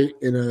guy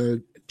in a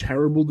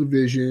terrible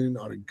division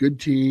on a good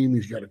team.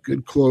 He's got a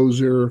good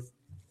closer.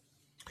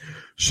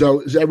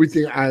 So is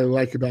everything I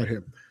like about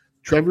him.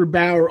 Trevor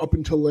Bauer, up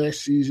until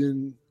last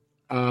season,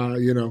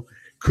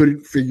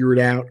 couldn't figure it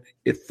out.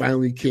 It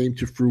finally came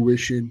to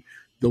fruition.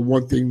 The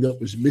one thing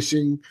that was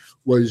missing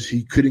was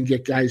he couldn't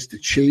get guys to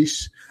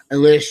chase.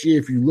 And last year,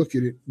 if you look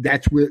at it,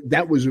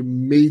 that was a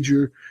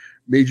major,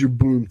 major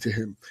boom to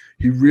him.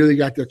 He really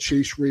got that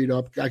chase rate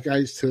up, got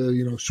guys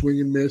to, swing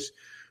and miss.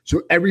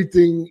 So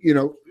everything,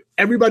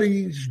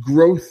 everybody's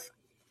growth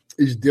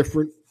is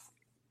different.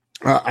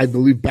 I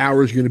believe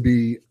Bauer is going to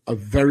be a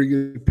very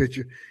good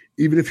pitcher,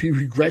 even if he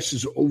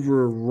regresses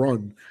over a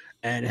run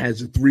and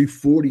has a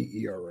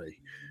 3.40 ERA.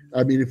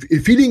 I mean,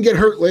 if he didn't get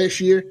hurt last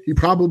year, he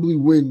probably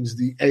wins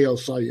the AL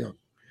Cy Young.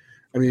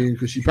 I mean,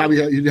 because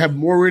he'd have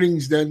more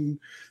innings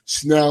than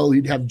Snell.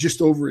 He'd have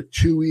just over a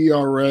 2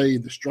 ERA,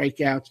 the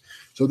strikeouts.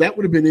 So that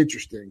would have been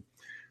interesting.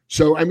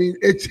 So, I mean,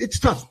 it's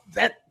tough.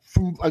 That,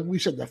 from, like we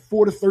said, that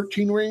 4 to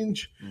 13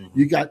 range,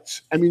 you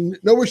got,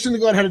 Noah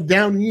Syndergaard had a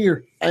down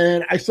year,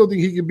 and I still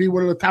think he could be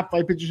one of the top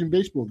 5 pitchers in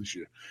baseball this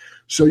year.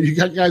 So you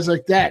got guys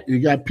like that. You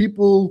got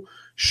people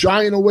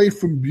shying away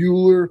from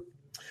Buehler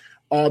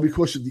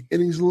because of the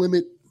innings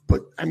limit.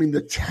 But,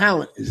 the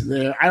talent is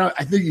there.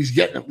 I think he's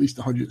getting at least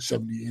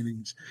 170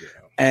 innings. Yeah.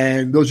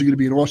 And those are going to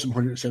be an awesome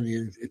 170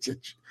 innings. It's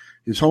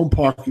his home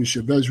park is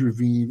Chavez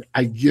Ravine.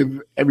 I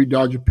give every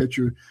Dodger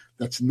pitcher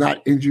that's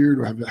not injured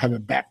or have a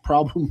back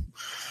problem,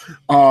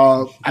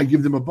 I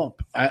give them a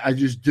bump. I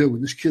just do.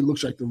 And this kid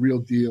looks like the real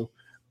deal.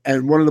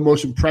 And one of the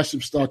most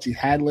impressive starts he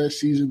had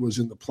last season was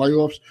in the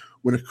playoffs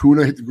when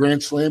Acuna hit the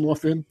grand slam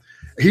off him.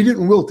 he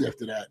didn't wilt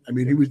after that. I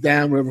mean, he was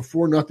down, whatever,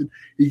 4-0.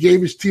 He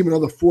gave his team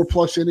another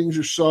 4+ innings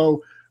or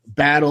so,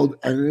 battled,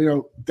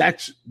 and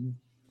that's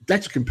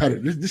a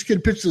competitor. This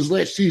kid pitched his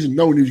last season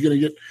knowing he was going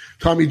to get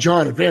Tommy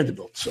John at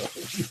Vanderbilt. So,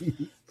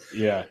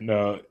 yeah,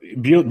 no,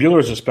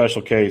 Buehler's a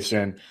special case,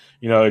 and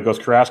it goes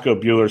Carrasco,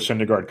 Buehler,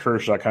 Syndergaard,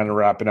 Kershaw, kind of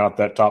wrapping out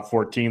that top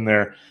 14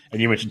 there.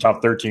 And you mentioned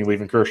top 13,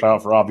 leaving Kershaw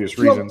out for obvious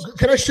reasons.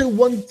 Can I say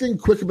one thing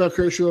quick about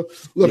Kershaw?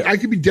 Look, I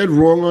could be dead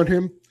wrong on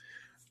him.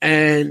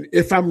 And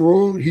if I'm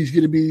wrong, he's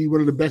going to be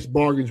one of the best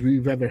bargains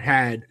we've ever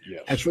had.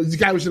 Yes. As for this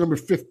guy was the number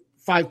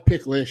 5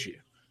 pick last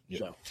year. Yeah.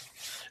 So.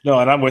 No,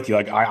 and I'm with you.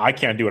 Like I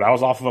can't do it. I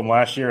was off of him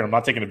last year, and I'm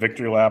not taking a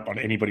victory lap on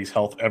anybody's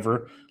health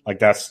ever. Like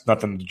that's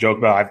nothing to joke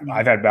about.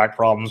 I've had back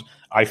problems.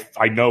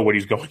 I know what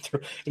he's going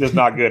through. It is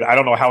not good. I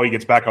don't know how he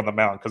gets back on the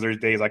mound because there's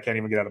days I can't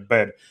even get out of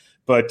bed.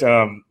 But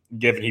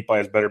given he probably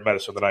has better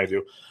medicine than I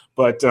do.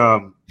 But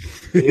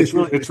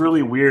it's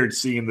really weird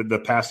seeing the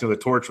passing of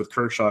the torch with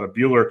Kershaw to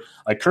Buehler.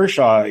 Like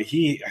Kershaw, I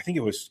think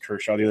it was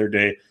Kershaw the other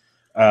day.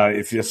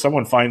 If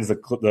someone finds the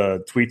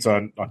tweets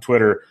on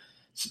Twitter,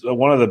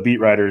 one of the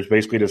beat writers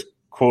basically just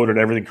quoted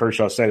everything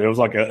Kershaw said. It was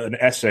like an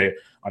essay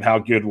on how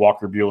good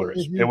Walker Buehler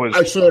is. It was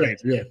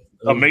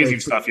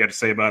amazing stuff he had to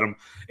say about him.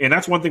 And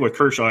that's one thing with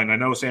Kershaw. And I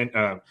know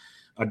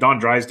Don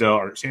Drysdale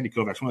or Sandy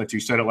Koufax, one of the two,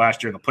 said it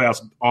last year in the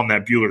playoffs on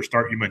that Buehler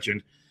start you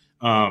mentioned.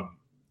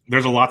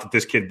 There's a lot that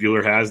this kid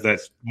Buehler has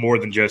that's more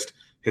than just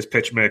his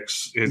pitch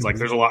mix. Is like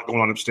there's a lot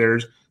going on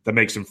upstairs that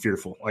makes him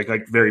fearful, like a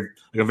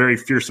very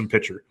fearsome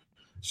pitcher.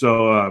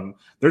 So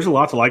there's a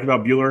lot to like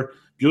about Buehler.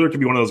 Buehler could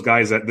be one of those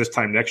guys that this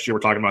time next year we're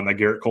talking about in that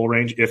Garrett Cole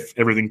range if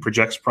everything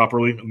projects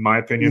properly, in my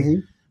opinion. Mm-hmm.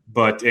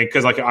 But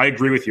because I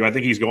agree with you, I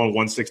think he's going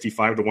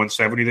 165 to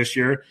 170 this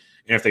year.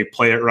 And if they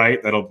play it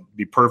right, that'll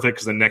be perfect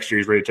because then next year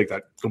he's ready to take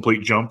that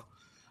complete jump.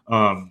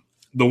 The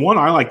one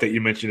I like that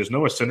you mentioned is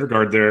Noah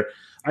Syndergaard there.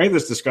 I had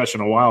this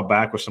discussion a while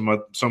back with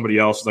somebody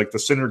else, like the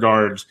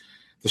Syndergaards,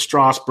 the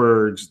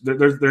Strasburgs.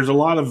 There's a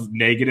lot of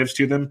negatives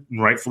to them,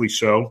 and rightfully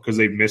so, because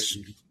they miss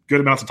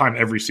good amounts of time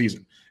every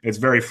season. It's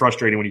very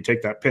frustrating when you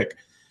take that pick.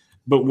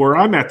 But where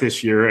I'm at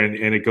this year, and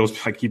it goes,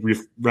 I keep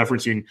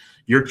referencing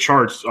your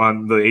charts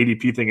on the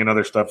ADP thing and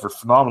other stuff are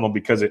phenomenal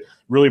because it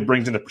really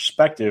brings into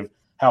perspective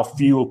how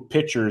few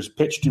pitchers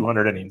pitch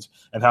 200 innings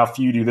and how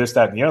few do this,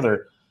 that, and the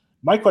other.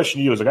 My question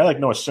to you is a guy like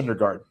Noah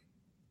Syndergaard,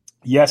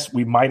 yes,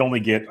 we might only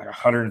get like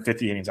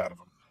 150 innings out of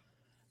him.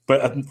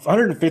 But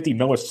 150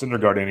 Noah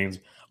Syndergaard innings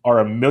are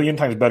a million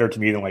times better to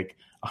me than like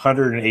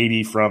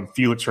 180 from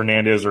Felix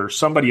Hernandez or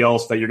somebody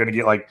else that you're going to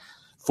get like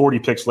 40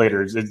 picks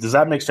later. Does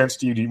that make sense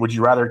to you? Would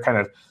you rather kind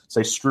of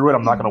say, screw it,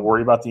 I'm not going to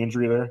worry about the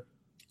injury there?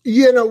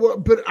 Yeah, no,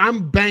 but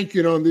I'm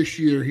banking on this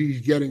year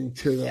he's getting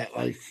to that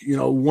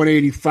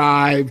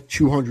 185,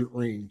 200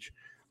 range.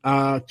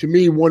 To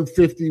me,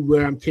 150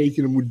 where I'm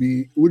taking him would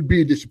be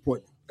a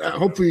disappointment.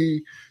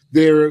 Hopefully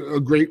they're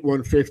a great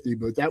 150,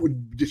 but that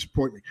would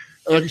disappoint me.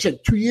 Like I said,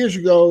 2 years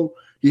ago,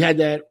 he had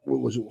that,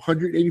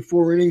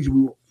 184 innings.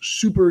 We were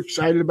super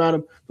excited about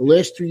him. The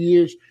last 2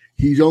 years,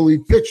 he's only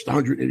pitched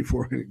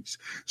 184 innings.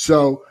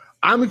 So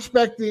I'm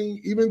expecting,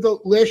 even though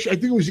last year, I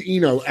think it was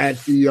Eno at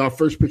the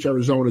First Pitch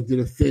Arizona did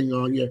a thing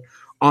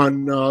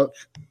on Noah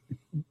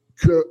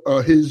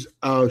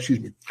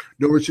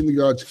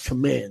Syndergaard's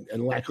command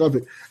and lack of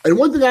it. And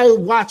one thing I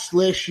watched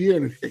last year,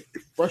 and it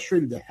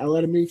frustrated the hell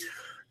out of me,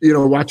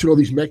 watching all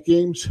these Met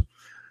games,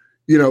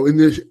 in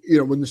this,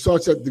 when the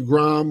starts that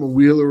DeGrom or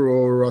Wheeler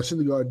or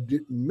Syndergaard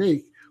didn't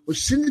make, was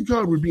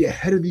Syndergaard would be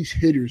ahead of these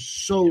hitters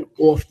so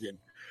often.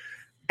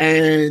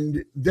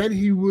 And then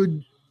he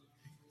would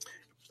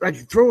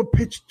throw a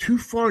pitch too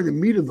far in the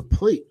meat of the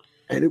plate.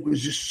 And it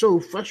was just so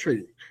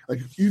frustrating. Like,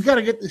 you got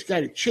to get this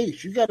guy to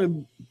chase. You got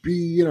to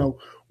be,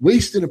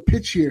 wasting a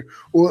pitch here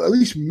or at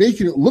least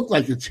making it look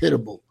like it's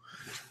hittable.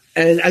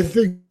 And I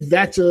think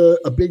that's a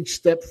big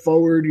step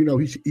forward.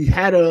 He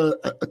had a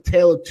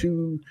tale of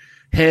two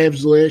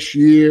halves last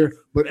year.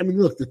 But, I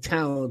mean, look, the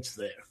talent's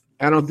there.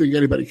 I don't think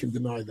anybody can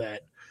deny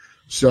that.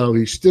 So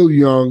he's still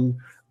young.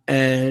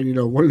 And,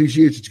 one of these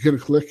years it's going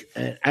to click.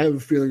 And I have a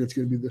feeling it's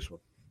going to be this one.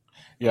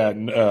 Yeah,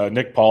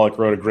 Nick Pollock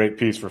wrote a great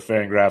piece for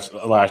Fangraphs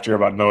last year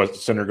about Noah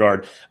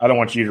Syndergaard. I don't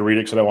want you to read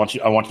it because I want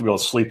you to be able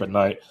to sleep at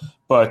night.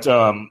 But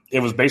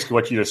it was basically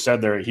what you just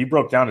said there. He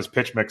broke down his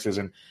pitch mixes,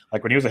 and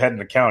like when he was ahead in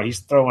the count, he's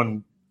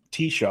throwing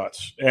tee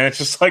shots, and it's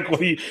just like, what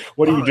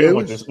are you doing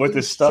with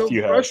this stuff so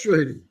you have?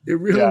 Frustrating. It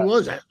really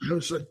was. I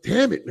was like,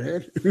 damn it,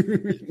 man.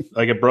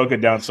 Like, it broke it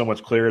down so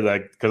much clearer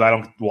that because I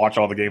don't watch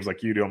all the games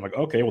like you do. I'm like,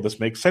 okay, well, this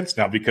makes sense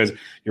now because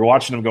you're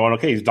watching him going,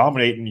 okay, he's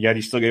dominating, yet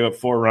he still gave up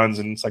 4 runs,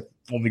 and it's like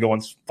only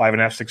going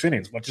 5.5, 6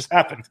 innings. What just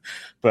happened?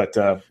 But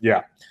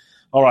yeah.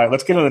 All right,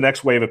 let's get into the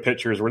next wave of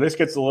pitchers where this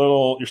gets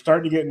you're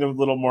starting to get into a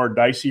little more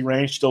dicey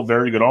range. Still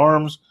very good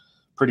arms.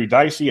 Pretty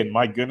dicey, and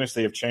my goodness,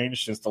 they have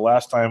changed since the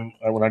last time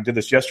when I did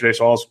this yesterday,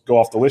 so I'll go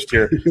off the list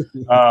here.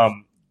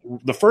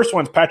 The first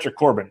one's Patrick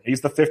Corbin.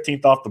 He's the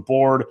 15th off the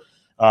board.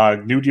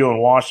 New deal in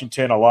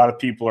Washington. A lot of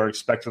people are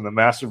expecting the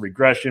massive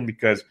regression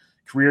because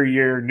career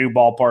year, new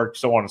ballpark,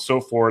 so on and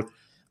so forth.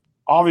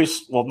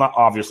 Not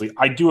obviously.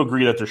 I do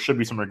agree that there should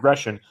be some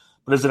regression,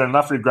 But is it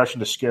enough regression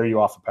to scare you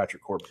off of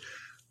Patrick Corbin?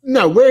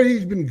 No, where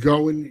he's been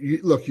going,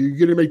 look, you're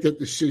going to make that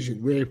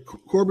decision. Where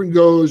Corbin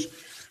goes,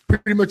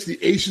 pretty much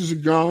the aces are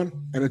gone.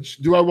 And it's,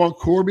 do I want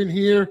Corbin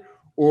here,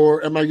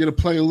 or am I going to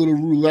play a little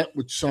roulette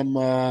with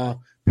some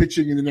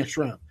pitching in the next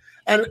round?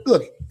 And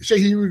look, say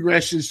he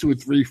regresses to a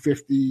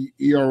 3.50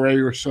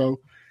 ERA or so.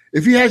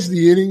 If he has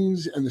the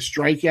innings and the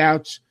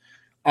strikeouts,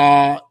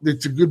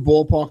 it's a good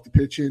ballpark to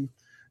pitch in.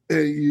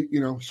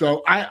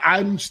 So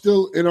I'm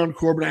still in on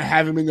Corbin. I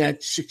have him in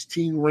that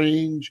 16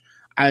 range.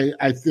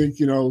 I think,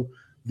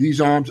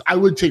 these arms, I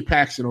would take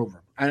Paxton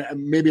over.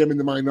 Maybe I'm in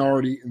the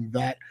minority in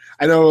that.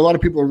 I know a lot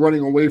of people are running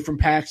away from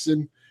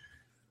Paxton.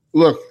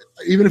 Look,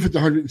 even if it's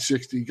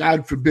 160,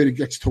 God forbid it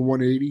gets to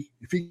 180.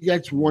 If he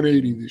gets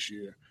 180 this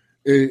year,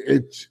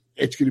 it's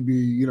going to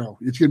be,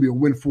 it's going to be a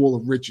windfall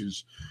of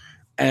riches.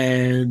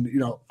 And,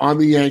 on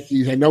the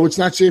Yankees, I know it's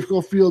not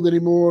Safeco Field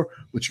anymore,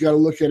 but you got to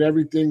look at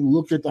everything.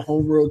 Look at the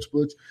home road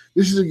splits.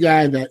 This is a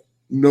guy that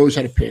knows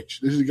how to pitch.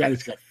 This is a guy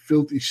that's got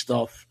filthy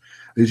stuff.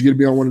 He's going to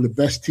be on one of the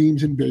best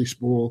teams in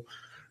baseball.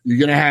 You're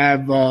going to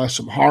have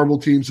some horrible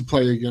teams to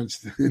play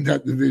against in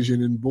that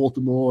division in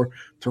Baltimore.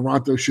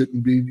 Toronto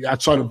shouldn't be,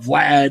 outside of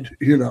Vlad,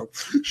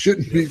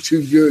 shouldn't be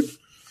too good.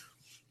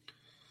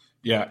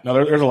 Yeah, no,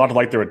 there's a lot to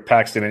like there with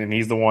Paxton, and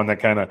he's the one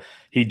that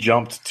he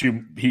jumped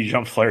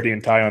Flaherty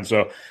and Tyon.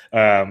 So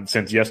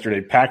since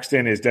yesterday,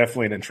 Paxton is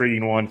definitely an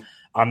intriguing one.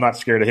 I'm not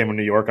scared of him in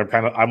New York.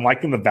 I'm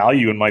liking the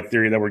value in my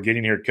theory that we're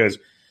getting here, because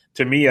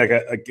to me, like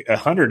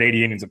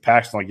 180 innings of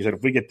Paxton, like you said,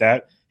 if we get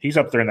that, he's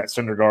up there in that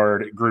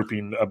Syndergaard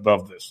grouping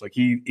above this. Like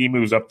he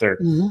moves up there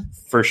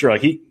for sure.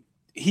 Like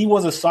he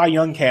was a Cy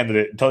Young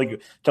candidate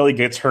until he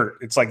gets hurt.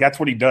 It's like that's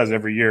what he does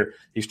every year.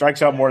 He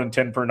strikes out more than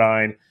 10 per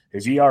 9.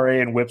 His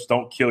ERA and whips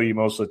don't kill you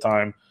most of the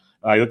time.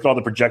 You look at all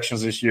the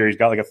projections this year. He's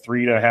got like a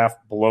 3.5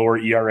 below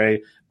ERA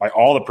by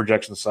all the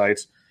projection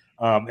sites.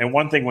 And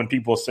one thing when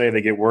people say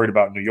they get worried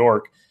about New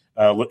York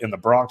in the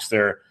Bronx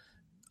there,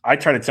 I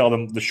try to tell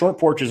them the short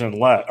porch is in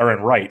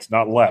right,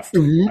 not left. I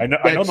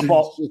know the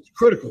ball. It's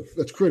critical.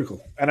 That's critical.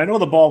 And I know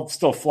the ball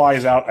still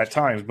flies out at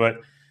times,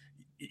 but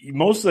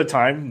most of the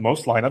time,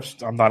 most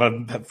lineups, I'm not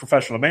a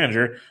professional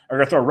manager, are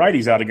going to throw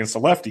righties out against the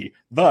lefty.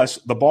 Thus,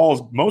 the ball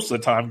is most of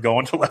the time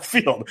going to left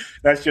field.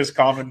 That's just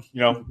common,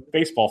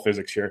 baseball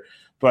physics here.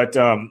 But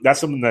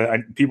that's something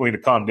that people need to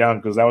calm down,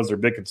 because that was their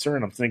big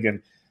concern. I'm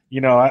thinking,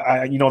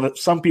 that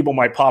some people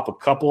might pop a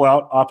couple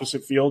out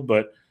opposite field,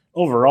 but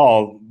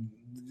overall,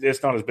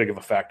 it's not as big of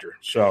a factor.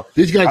 So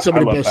he's got some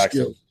of the best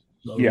skills.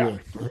 So, yeah,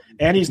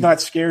 and he's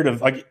not scared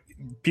of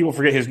people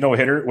forget his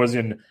no-hitter was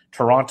in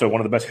Toronto, one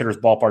of the best hitters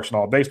ballparks in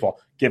all of baseball,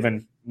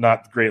 given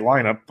not the great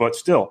lineup, but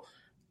still,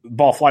 the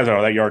ball flies out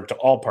of that yard to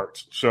all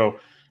parts. So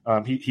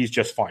he's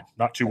just fine.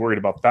 Not too worried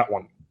about that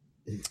one.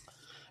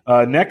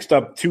 Next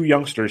up, two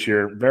youngsters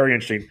here. Very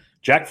interesting.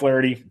 Jack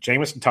Flaherty,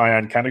 Jameson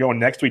Taillon, kind of going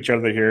next to each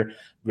other here.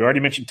 We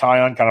already mentioned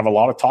Taillon, kind of a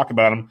lot of talk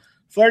about him.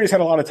 Flaherty's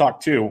had a lot of talk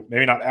too.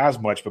 Maybe not as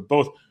much, but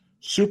both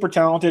super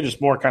talented, just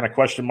more kind of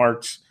question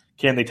marks.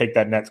 Can they take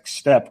that next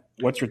step?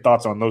 What's your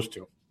thoughts on those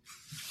two?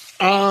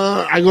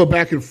 I go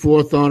back and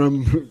forth on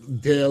them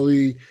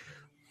daily.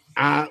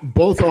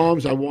 Both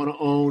arms I want to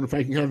own. If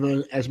I can have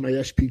them as my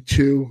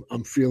SP2,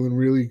 I'm feeling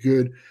really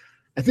good.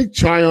 I think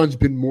Taillon's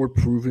been more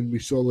proven. We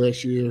saw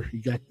last year he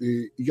got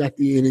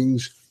the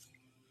innings.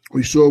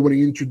 We saw when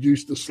he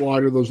introduced the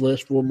slider those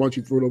last 4 months,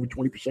 he threw it over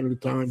 20% of the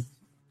time,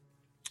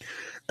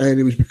 and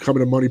it was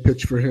becoming a money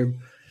pitch for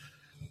him.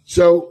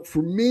 So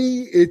for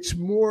me, it's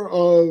more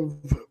of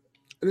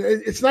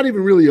it's not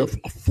even really a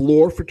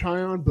floor for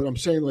Taillon, but I'm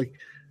saying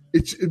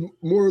it's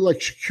more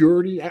like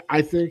security.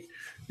 I think,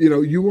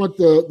 you want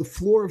the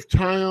floor of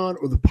Taillon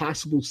or the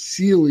possible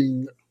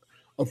ceiling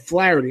of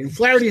Flaherty. And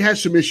Flaherty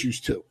has some issues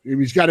too.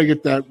 He's got to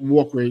get that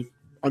walk rate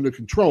under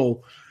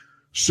control.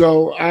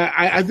 So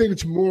I think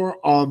it's more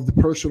of the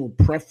personal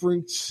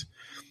preference.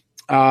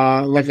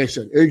 Like I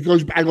said,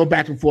 I go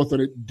back and forth on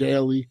it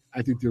daily.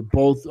 I think they're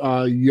both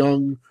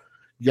young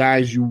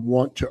guys you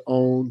want to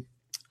own.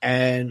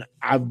 And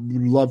I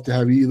would love to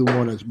have either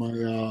one as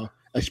my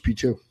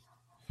SP2.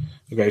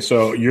 Okay,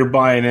 so you're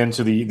buying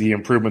into the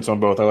improvements on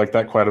both. I like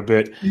that quite a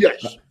bit.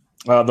 Yes.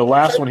 The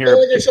last one here.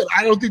 Like I said,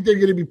 I don't think they're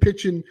going to be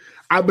pitching.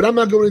 But I'm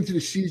not going into the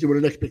season with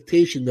an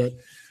expectation that,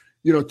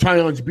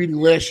 Taillon's beating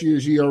last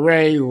year's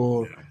ERA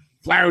or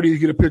Flaherty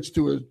is going to pitch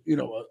to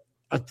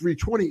a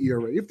 320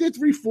 ERA. If they're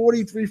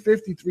 340,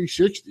 350,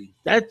 360,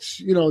 that's,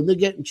 they're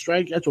getting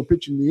strikeouts or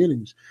pitching the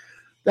innings.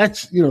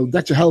 That's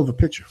a hell of a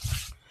pitcher.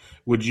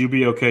 Would you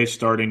be okay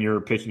starting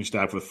your pitching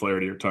staff with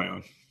Flaherty or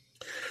Taillon?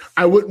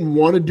 I wouldn't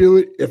want to do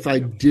it. If I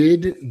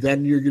did,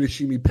 then you're going to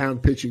see me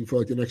pound pitching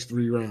for the next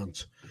 3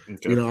 rounds.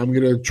 Okay. I'm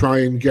going to try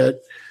and get,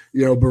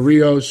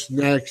 Barrios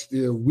next,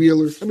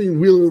 Wheeler. I mean,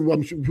 Wheeler,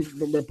 I'm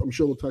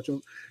sure we'll touch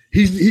on.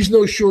 He's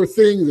no sure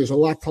thing. There's a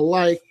lot to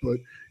like, but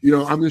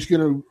I'm going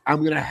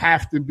to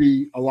have to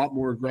be a lot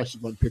more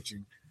aggressive on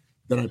pitching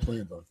than I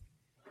planned on.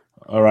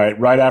 All right.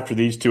 Right after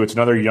these two, it's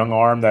another young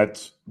arm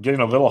that's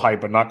getting a little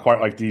hype, but not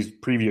quite like these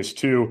previous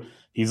two.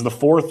 He's the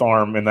fourth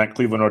arm in that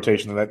Cleveland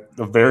rotation,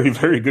 a very,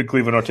 very good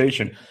Cleveland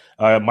rotation.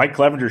 Mike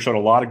Clevenger showed a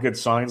lot of good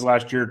signs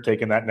last year,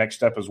 taking that next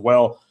step as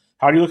well.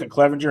 How do you look at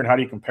Clevenger, and how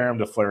do you compare him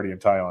to Flaherty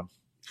and Tyon?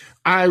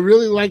 I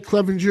really like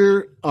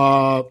Clevenger.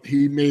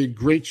 He made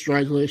great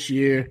strides last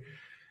year.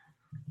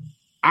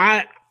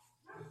 I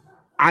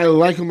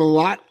like him a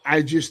lot.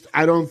 I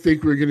don't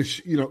think we're going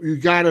to, you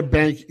got to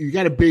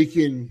bake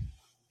in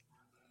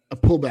a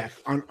pullback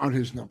on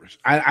his numbers.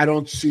 I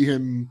don't see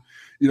him,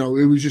 it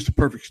was just a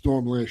perfect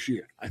storm last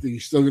year. I think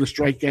he's still going to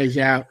strike guys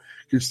out,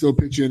 can still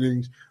pitch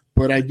innings,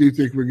 but I do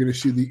think we're going to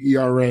see the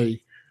ERA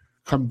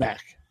come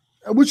back,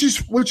 which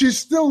is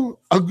still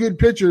a good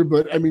pitcher.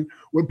 But I mean,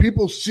 when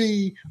people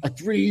see a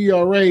 3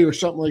 ERA or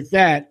something like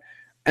that,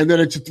 and then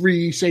it's a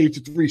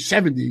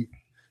 370,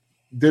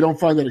 they don't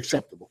find that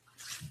acceptable.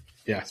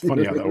 Yeah, it's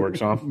funny how that works,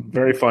 huh?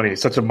 Very funny.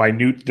 Such a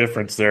minute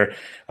difference there.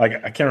 Like,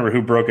 I can't remember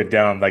who broke it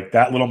down. Like,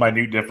 that little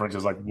minute difference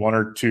is like 1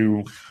 or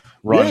 2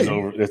 runs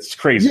over. It's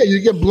crazy. Yeah,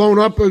 you get blown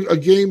up a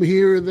game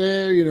here or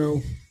there,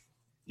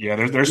 Yeah,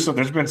 there's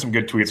been some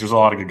good tweets. There's a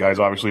lot of good guys,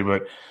 obviously,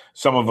 but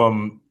some of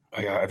them,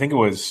 I think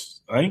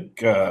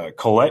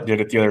Collette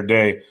did it the other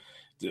day.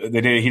 He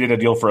did a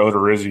deal for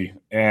Odorizzi,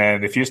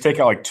 and if you just take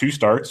out like 2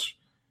 starts,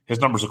 his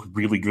numbers look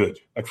really good,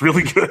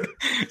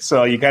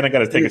 So you kind of got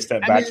to take a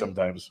step back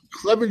sometimes.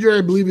 Clevenger,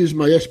 I believe, is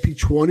my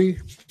SP20.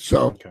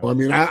 So, okay. I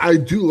mean, I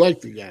do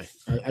like the guy.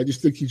 I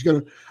just think he's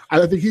going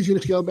to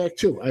scale back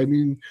too. I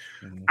mean,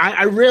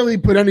 I rarely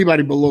put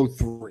anybody below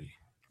 3.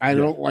 I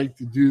don't like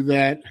to do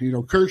that.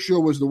 Kershaw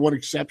was the one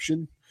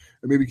exception,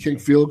 and maybe King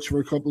Felix for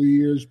a couple of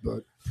years,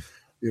 but,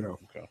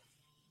 Okay.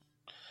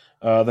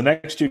 The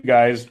next 2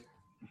 guys,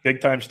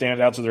 big-time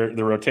standouts of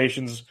their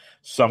rotations.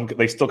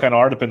 They still kind of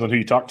are, depends on who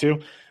you talk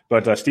to.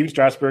 But Steven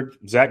Strasburg,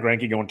 Zach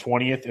Greinke going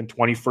 20th and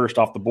 21st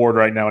off the board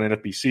right now in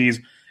NFBCs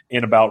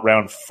in about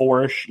round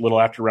 4-ish, little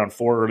after round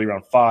 4, early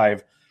round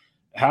 5.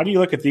 How do you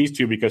look at these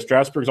two? Because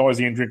Strasburg's always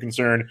the injury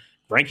concern.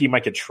 Greinke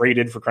might get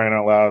traded, for crying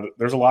out loud.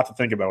 There's a lot to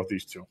think about with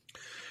these two.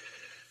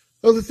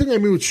 Well, the thing I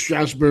mean with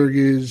Strasburg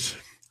is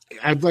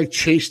I'd like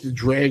chase the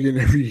dragon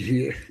every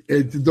year.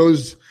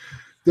 Those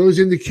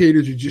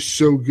indicators are just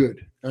so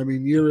good. I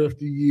mean, year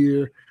after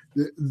year,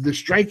 the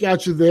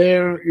strikeouts are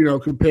there,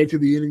 compared to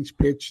the innings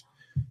pitched.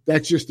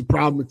 That's just the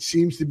problem. It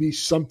seems to be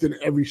something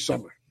every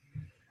summer.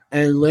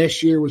 And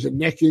last year was a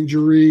neck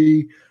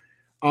injury.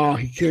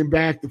 He came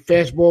back. The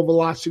fastball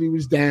velocity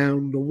was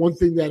down. The one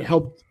thing that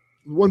helped,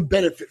 one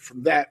benefit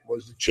from that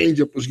was the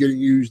changeup was getting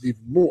used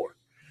even more.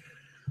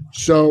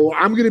 So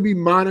I'm going to be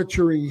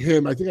monitoring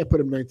him. I think I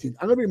put him 19th.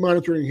 I'm going to be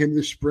monitoring him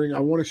this spring.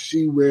 I want to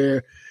see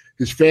where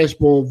his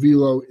fastball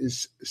velo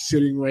is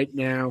sitting right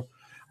now.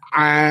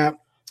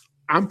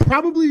 I'm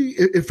probably,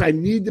 if I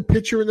need the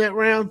pitcher in that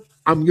round,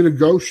 I'm going to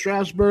go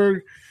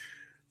Strasburg.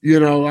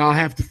 I'll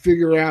have to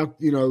figure out,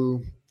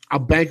 I'll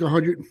bank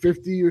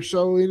 150 or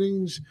so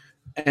innings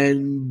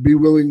and be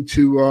willing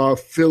to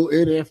fill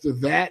in after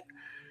that.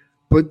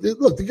 But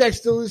look, the guy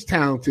still is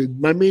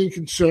talented. My main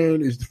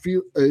concern is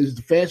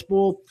the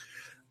fastball,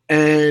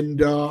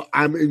 and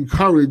I'm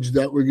encouraged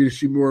that we're going to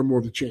see more and more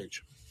of the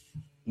change.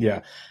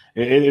 Yeah,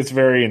 it's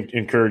very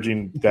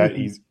encouraging that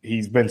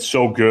he's been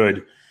so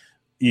good,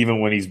 even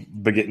when he's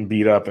been getting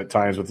beat up at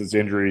times with his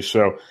injuries.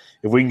 So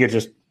if we can get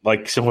just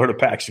like similar to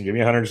Paxton, give me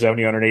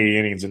 170, 180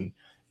 innings, and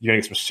you're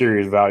going to get some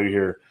serious value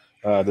here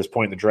at this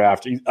point in the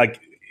draft. Like,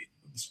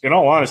 in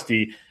all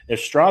honesty, if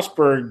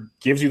Strasburg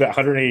gives you that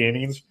 180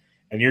 innings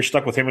and you're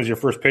stuck with him as your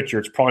first pitcher,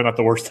 it's probably not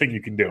the worst thing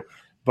you can do.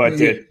 But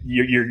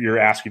you're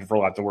asking for a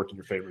lot to work in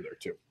your favor there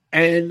too.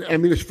 And, I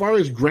mean, as far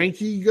as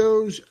Greinke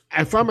goes,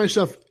 I find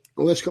myself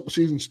the last couple of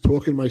seasons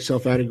talking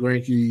myself out of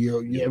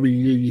Greinke. Every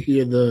year you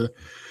hear the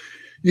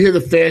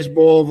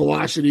fastball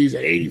velocities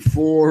at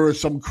 84 or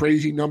some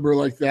crazy number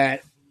like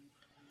that.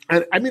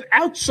 And, I mean,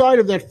 outside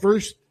of that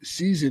first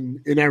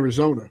season in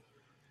Arizona,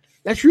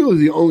 that's really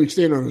the only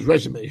stain on his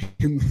resume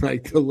in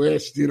like the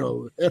last,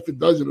 half a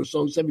dozen or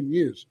so, 7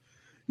 years,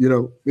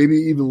 maybe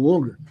even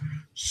longer.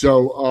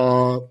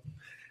 So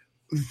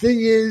the thing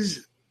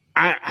is,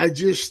 I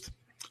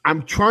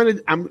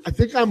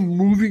think I'm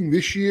moving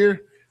this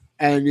year,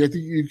 and I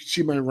think you can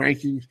see my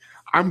rankings.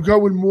 I'm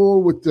going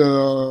more with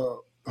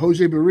the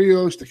Jose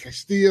Barrios, the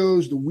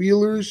Castillos, the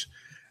Wheelers,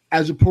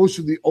 as opposed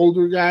to the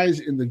older guys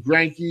in the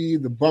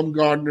Greinke, the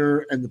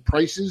Bumgarner, and the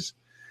Prices.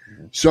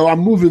 So I'm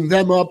moving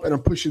them up and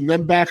I'm pushing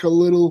them back a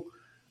little.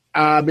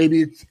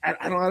 Maybe it's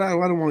I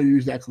don't want to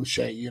use that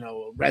cliche.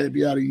 Rather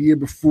be out a year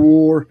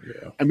before.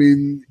 Yeah. I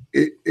mean,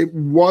 it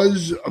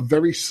was a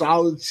very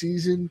solid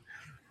season,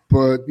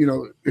 but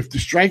if the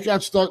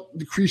strikeouts start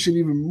decreasing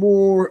even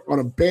more on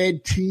a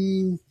bad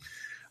team,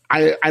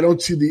 I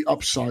don't see the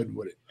upside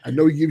with it. I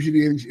know he gives you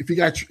the innings. If he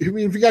got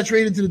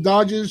traded to the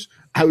Dodgers,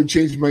 I would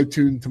change my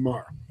tune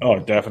tomorrow. Oh,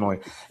 definitely.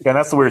 Yeah, and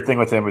that's the weird thing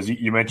with him is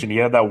you mentioned he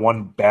had that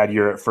one bad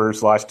year at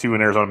first. Last 2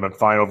 in Arizona have been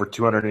fine, over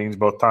 200 innings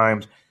both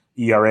times.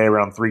 ERA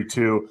around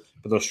 3.2,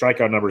 but those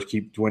strikeout numbers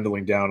keep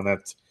dwindling down, and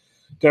that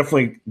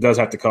definitely does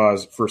have to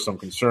cause for some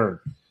concern.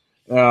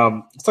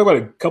 Let's talk about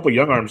a couple of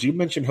young arms. You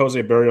mentioned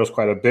Jose Barrios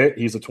quite a bit.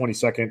 He's the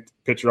 22nd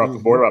pitcher off the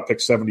board, about pick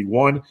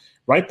 71.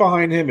 Right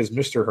behind him is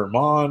Mr.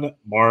 German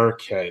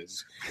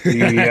Marquez.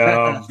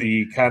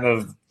 The kind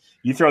of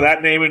 – you throw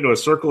that name into a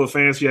circle of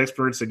fantasy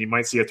experts and you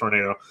might see a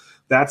tornado.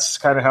 That's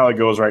kind of how it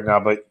goes right now.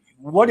 But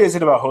what is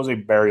it about Jose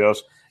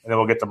Barrios, and then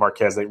we'll get to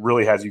Marquez, that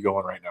really has you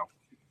going right now?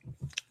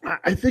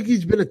 I think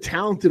he's been a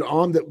talented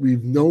arm that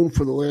we've known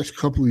for the last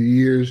couple of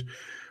years.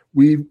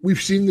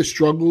 We've seen the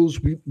struggles.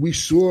 We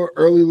saw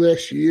early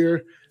last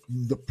year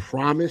the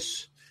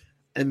promise,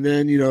 and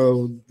then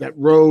that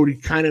road. He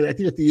kind of, I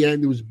think at the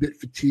end it was a bit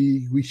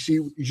fatigued. We see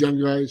with these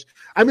young guys.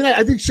 I mean,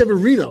 I think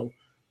Severino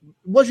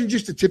wasn't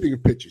just the tipping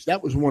of pitches.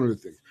 That was one of the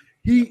things.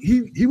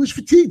 He was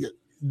fatigued.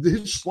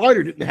 His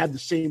slider didn't have the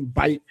same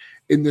bite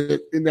in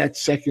that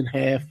second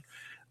half,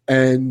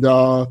 and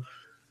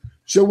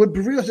so with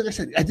Barrios, like I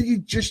said, I think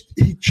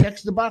he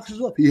checks the boxes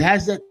off. He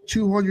has that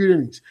 200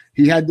 innings.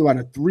 He had about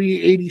a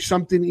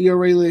 380-something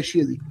ERA last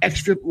year. The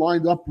xFIP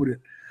lined up with it.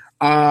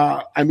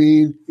 I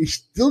mean, he's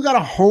still got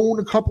to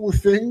hone a couple of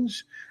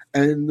things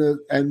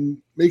and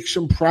make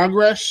some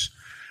progress.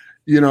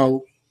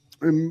 Work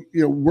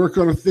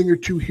on a thing or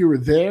two here or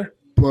there.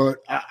 But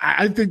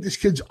I think this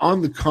kid's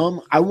on the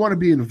come. I want to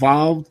be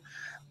involved.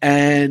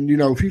 And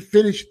if he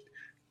finished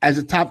as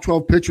a top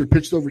 12 pitcher,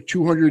 pitched over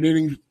 200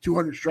 innings,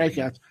 200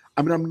 strikeouts,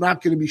 I mean, I'm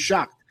not going to be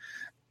shocked.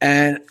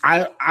 And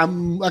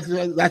I'm like,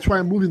 that's why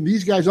I'm moving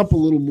these guys up a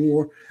little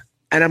more,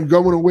 and I'm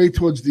going away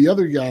towards the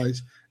other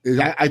guys.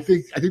 I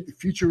think the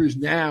future is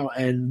now,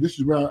 and this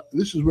is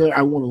where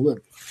I want to live.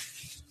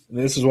 And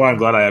this is why I'm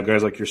glad I have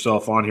guys like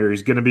yourself on here.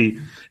 He's going to be,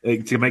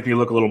 to make me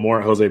look a little more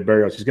at Jose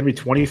Barrios, he's going to be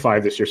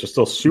 25 this year, so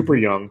still super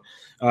young.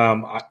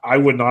 I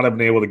would not have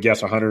been able to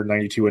guess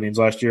 192 innings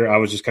last year. I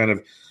was just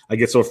I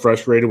get so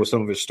frustrated with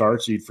some of his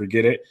starts, you'd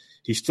forget it.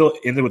 He still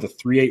ended with a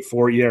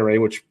 3.84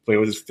 ERA, which played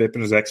with his FIP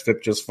and his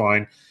xFIP just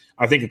fine.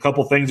 I think a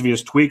couple things, if he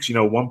just tweaks,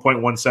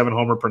 1.17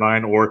 homer per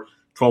nine or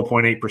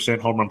 12.8%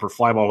 home run per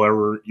fly ball,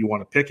 however you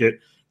want to pick it.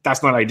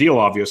 That's not ideal,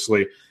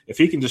 obviously. If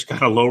he can just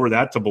kind of lower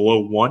that to below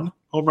 1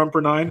 home run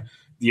per nine,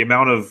 the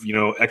amount of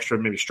extra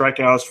maybe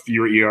strikeouts,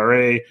 fewer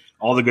ERA,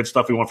 all the good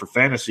stuff we want for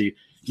fantasy.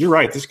 You're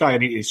right. This guy,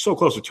 he's so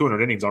close to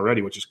 200 innings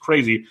already, which is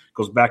crazy.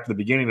 Goes back to the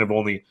beginning of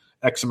only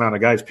X amount of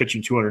guys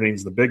pitching 200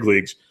 innings in the big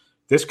leagues.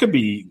 This could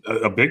be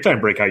a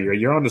big-time breakout year.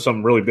 You're onto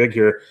something really big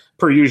here,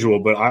 per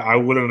usual, but I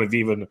wouldn't have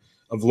even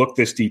have looked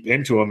this deep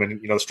into him.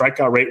 And, the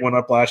strikeout rate went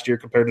up last year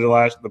compared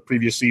to the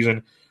previous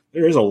season.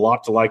 There is a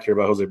lot to like here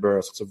about Jose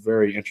Barrios. It's a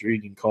very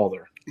intriguing call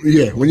there.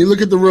 Yeah, when you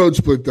look at the road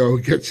split, though,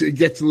 it gets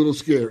a little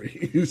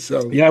scary.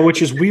 So yeah,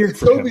 which is weird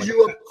for him. It sobers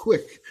you up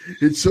quick.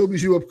 It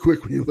sobers you up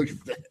quick when you look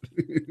at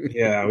that.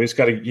 Yeah, he's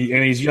got and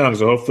he's young,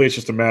 so hopefully it's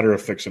just a matter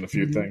of fixing a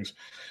few things.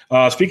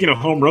 Speaking of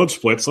home road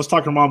splits, let's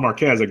talk German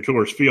Marquez at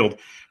Coors Field.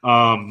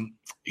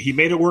 He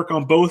made it work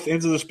on both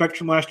ends of the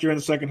spectrum last year in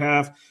the second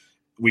half.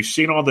 We've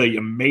seen all the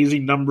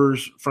amazing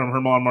numbers from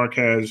German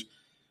Marquez,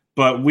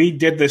 but we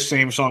did this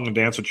same song and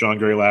dance with John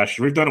Gray last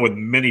year. We've done it with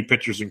many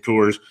pitchers in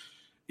Coors.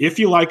 If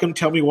you like him,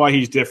 tell me why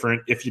he's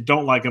different. If you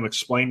don't like him,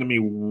 explain to me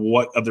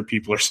what other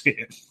people are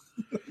seeing.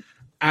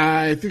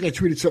 I think I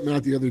tweeted something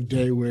out the other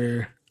day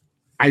where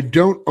I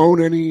don't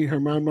own any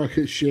German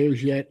Marquez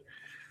shares yet.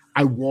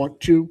 I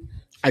want to.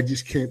 I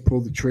just can't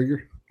pull the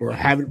trigger, or I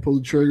haven't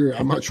pulled the trigger.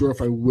 I'm not sure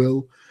if I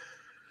will.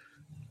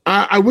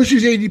 I wish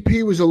his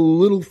ADP was a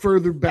little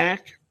further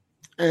back,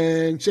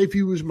 and say if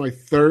he was my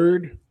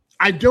third.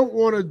 I don't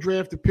want to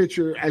draft a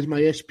pitcher as my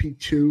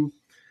SP2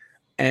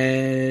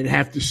 and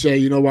have to say,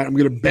 you know what, I'm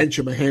going to bench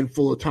him a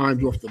handful of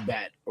times off the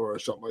bat or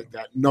something like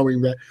that,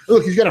 knowing that,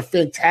 look, he's got a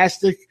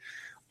fantastic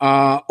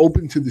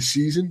open to the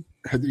season.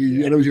 I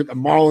know he's got the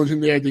Marlins in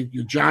there. I think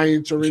the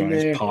Giants are in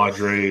there.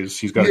 Padres.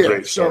 He's got a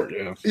great start,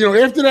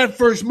 After that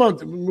first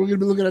month, we're going to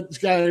be looking at this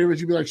guy and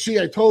everybody's going to be like, see,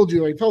 I told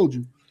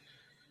you.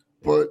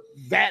 But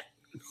that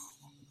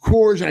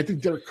Coors, and I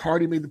think Derek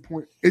Carty made the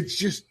point, it's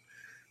just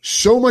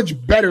so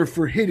much better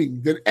for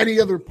hitting than any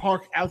other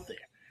park out there.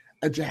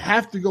 And to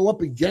have to go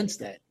up against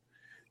that,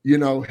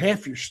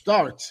 half your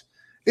starts,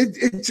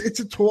 it's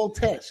a tall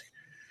task.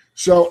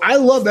 So I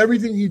love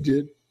everything he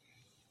did.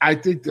 I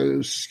think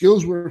the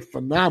skills were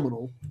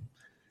phenomenal.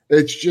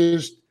 It's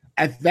just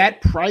at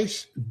that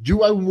price,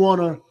 do I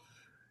want to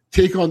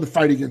take on the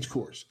fight against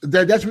Coors?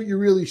 That's what you're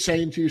really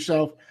saying to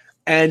yourself.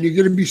 And you're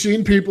going to be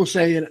seeing people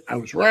saying, I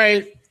was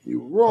right,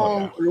 you were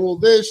wrong, and all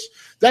this.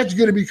 That's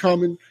going to be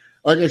coming.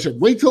 Like I said,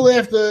 wait till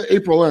after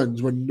April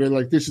ends when they're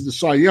like, this is the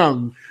Cy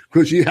Young,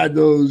 because he had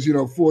those,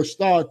 4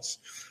 starts.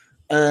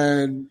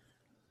 And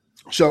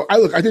so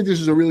I think this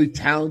is a really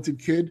talented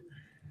kid.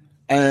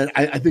 And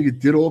I think it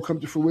did all come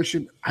to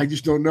fruition. I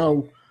just don't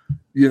know.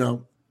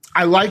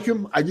 I like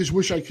him. I just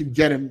wish I could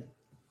get him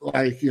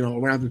a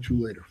round or two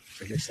later.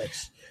 I guess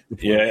that's the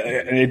point. Yeah,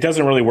 and it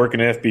doesn't really work in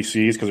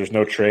FBCs because there's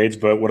no trades.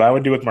 But what I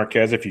would do with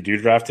Marquez, if you do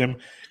draft him,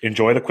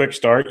 enjoy the quick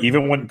start,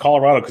 even when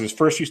Colorado, because his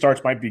first few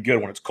starts might be good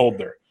when it's cold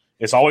there.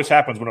 This always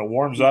happens when it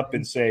warms up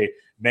in, say,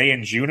 May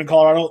and June in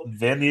Colorado,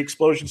 then the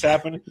explosions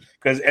happen.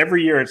 Because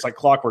every year it's like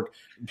clockwork.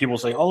 People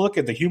say, oh, look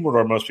at the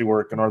humidor must be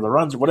working or the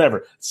runs or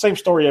whatever. Same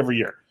story every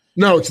year.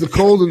 No, it's the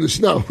cold and the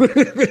snow.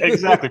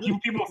 Exactly.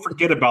 People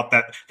forget about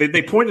that.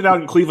 They pointed out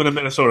in Cleveland and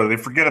Minnesota. They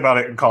forget about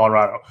it in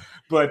Colorado.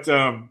 But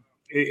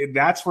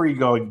that's where you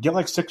go. You get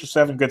like 6 or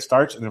 7 good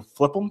starts and then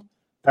flip them.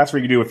 That's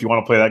what you do if you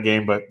want to play that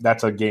game. But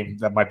that's a game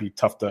that might be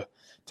tough to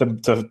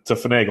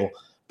finagle.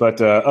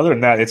 But other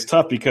than that, it's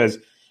tough because,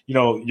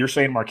 you're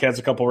saying Marquez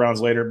a couple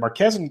rounds later.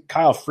 Marquez and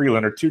Kyle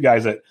Freeland are two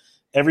guys that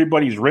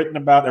everybody's written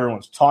about,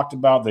 everyone's talked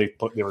about. They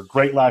were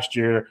great last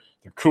year.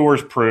 They're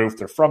Coors proof.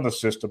 They're from the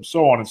system,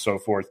 so on and so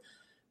forth.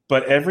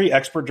 But every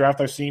expert draft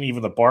I've seen,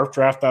 even the BARF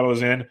draft that I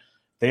was in,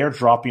 they are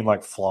dropping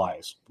like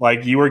flies.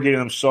 Like you are getting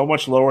them so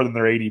much lower than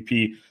their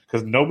ADP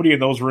because nobody in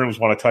those rooms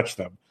want to touch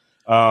them.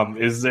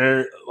 Is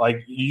there,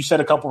 like you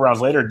said a couple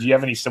rounds later, do you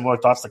have any similar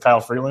thoughts to Kyle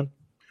Freeland?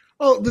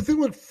 Oh, the thing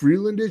with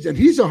Freeland is, and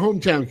he's a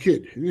hometown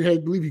kid. I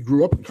believe he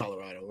grew up in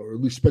Colorado, or at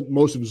least spent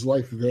most of his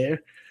life there.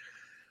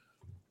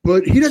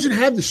 But he doesn't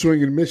have the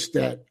swing and miss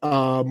that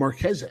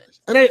Marquez has.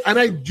 And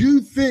I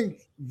do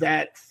think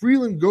that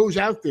Freeland goes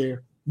out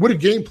there with a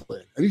game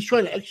plan, and he's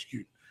trying to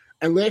execute.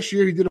 And last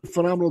year he did a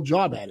phenomenal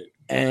job at it.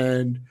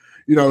 And,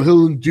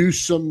 he'll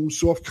induce some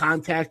soft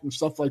contact and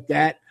stuff like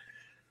that.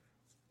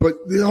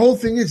 But the whole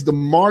thing is the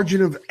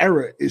margin of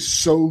error is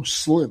so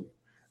slim.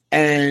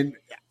 And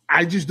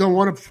I just don't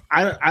want to –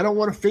 I don't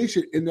want to face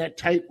it in that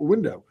tight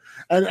window.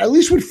 And at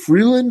least with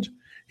Freeland,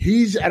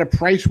 he's at a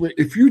price where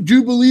if you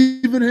do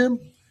believe in him,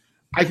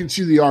 I can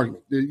see the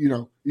argument.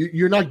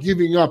 You're not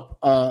giving up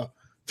a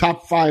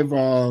top 5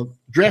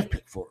 draft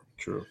pick for him.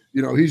 True.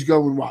 He's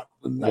going what?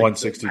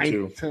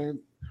 162.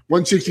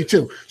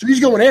 162. So he's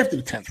going after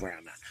the 10th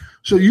round now.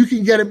 So you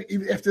can get him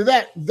after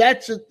that.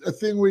 That's a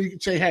thing where you can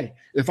say, hey,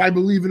 if I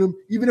believe in him,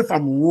 even if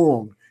I'm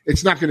wrong,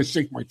 it's not going to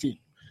sink my team.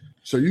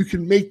 So you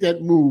can make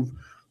that move.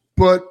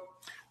 But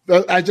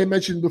as I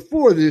mentioned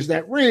before, there's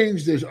that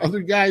range. There's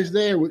other guys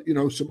there with,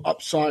 some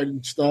upside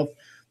and stuff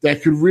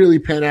that could really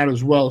pan out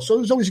as well. So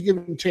there's always a give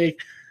and take.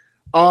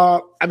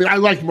 I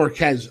like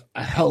Marquez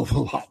a hell of a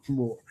lot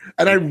more.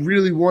 And I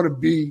really want to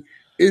be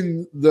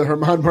in the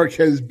German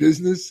Marquez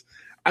business.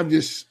 I'm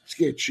just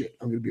scared shit.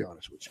 I'm going to be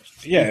honest with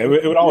you. Yeah,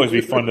 it would always be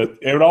fun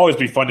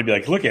to be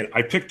like, look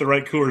I picked the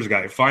right Coors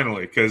guy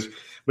finally, because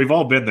we've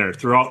all been there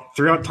throughout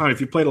time. If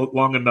you played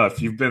long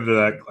enough, you've been to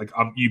that. Like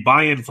you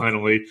buy in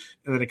finally,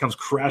 and then it comes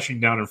crashing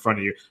down in front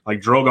of you. Like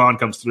Drogon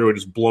comes through and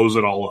just blows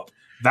it all up.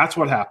 That's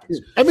what happens.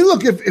 I mean,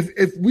 look,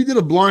 if we did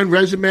a blind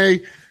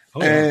resume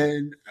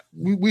and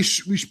we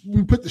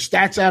put the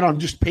stats out on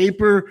just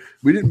paper,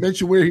 we didn't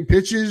mention where he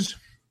pitches,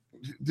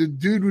 the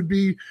dude would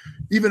be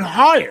even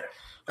higher.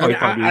 And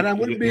I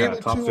wouldn't be able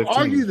to 15.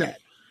 Argue that.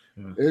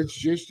 Yeah. It's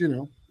just,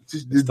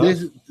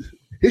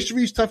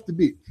 history is tough to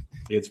beat.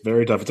 It's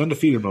very tough. It's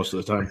undefeated most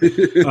of the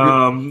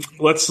time.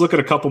 Let's look at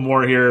a couple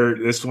more here.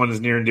 This one is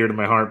near and dear to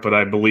my heart, but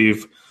I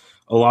believe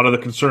a lot of the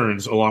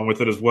concerns along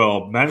with it as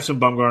well. Madison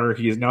Bumgarner,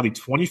 he is now the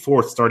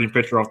 24th starting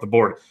pitcher off the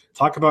board.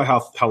 Talk about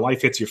how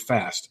life hits you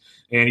fast.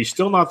 And he's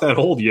still not that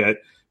old yet,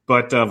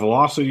 but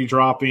velocity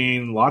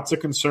dropping, lots of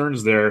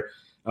concerns there.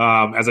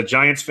 As a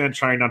Giants fan,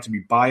 trying not to be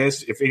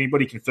biased, if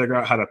anybody can figure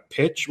out how to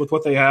pitch with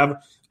what they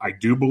have, I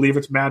do believe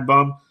it's Mad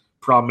Bum.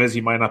 Problem is he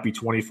might not be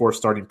 24th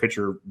starting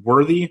pitcher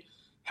worthy.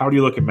 How do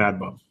you look at Mad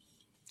Bum?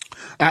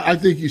 I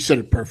think you said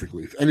it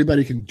perfectly. If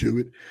anybody can do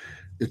it,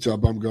 it's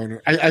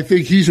Bumgarner. I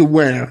think he's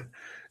aware.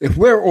 If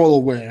we're all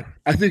aware,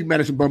 I think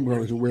Madison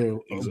Bumgarner is aware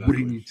of what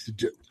he needs to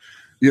do.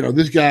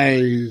 This guy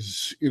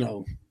is,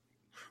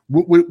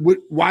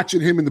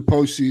 watching him in the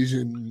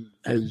postseason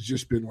has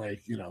just been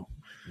like,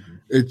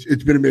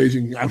 it's been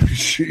amazing. I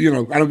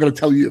don't got to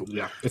tell you.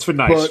 Yeah, it's been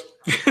nice.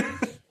 But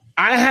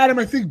I had him,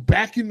 I think,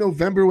 back in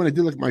November when I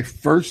did like my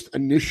first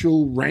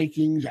initial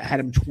rankings. I had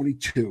him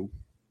 22.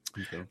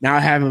 Okay. Now I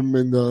have him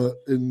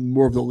in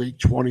more of the late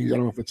 20s. I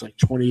don't know if it's like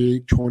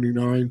 28,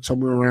 29,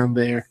 somewhere around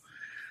there.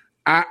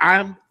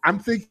 I'm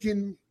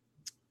thinking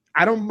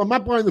I'm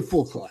not buying the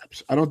full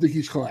collapse. I don't think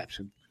he's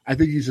collapsing. I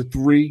think he's a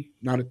 3,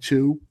 not a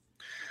 2.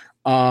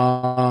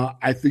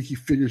 I think he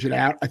figures it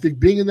out. I think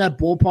being in that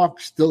ballpark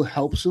still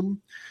helps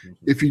him.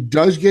 Mm-hmm. If he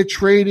does get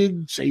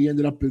traded, say he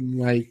ended up in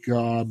like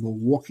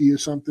Milwaukee or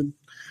something,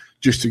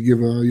 just to give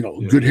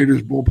a good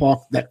hitter's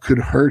ballpark, that could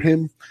hurt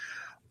him.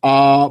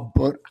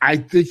 But I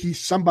think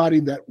he's somebody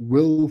that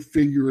will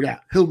figure it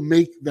out. He'll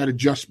make that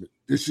adjustment.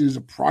 This is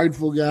a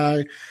prideful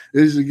guy.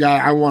 This is a guy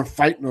I want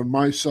fighting on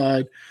my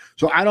side.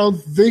 So I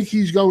don't think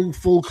he's going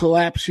full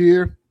collapse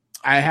here.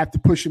 I have to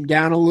push him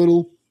down a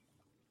little,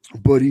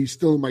 but he's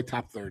still in my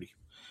top 30.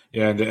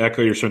 Yeah, and to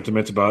echo your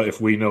sentiments about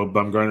if we know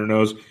Bumgarner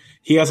knows,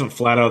 he hasn't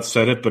flat out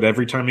said it, but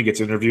every time he gets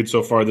interviewed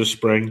so far this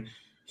spring,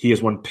 he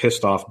is one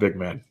pissed off big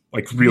man.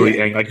 Like really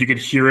angry. Like you can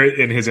hear it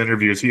in his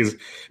interviews.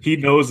 He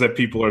knows that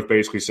people are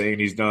basically saying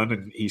he's done,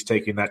 and he's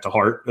taking that to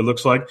heart, it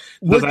looks like.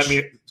 Does that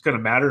mean it's going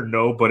to matter?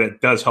 No, but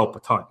it does help a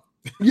ton.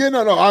 Yeah,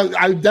 no.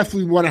 I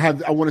definitely want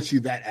to see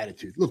that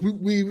attitude. Look,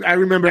 I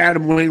remember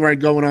Adam Wainwright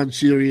going on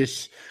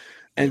Sirius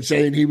and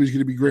saying he was going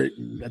to be great,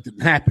 and that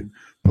didn't happen.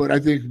 but I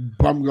think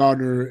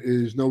Bumgarner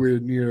is nowhere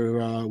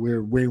near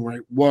where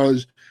Wainwright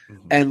was.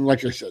 Mm-hmm. And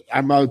like I said,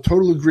 I'm a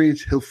total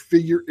agreement. He'll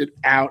figure it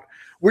out.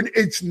 I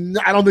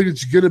don't think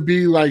it's going to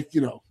be like,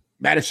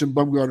 Madison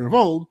Bumgarner of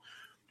old,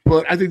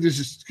 but I think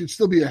this could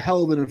still be a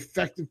hell of an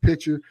effective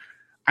pitcher.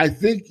 I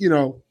think,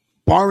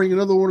 barring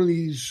another one of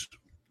these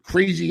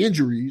crazy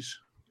injuries,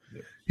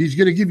 he's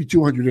going to give you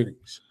 200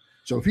 innings.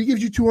 So if he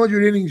gives you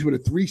 200 innings with a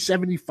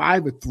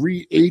 3.75, a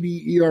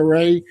 3.80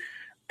 ERA,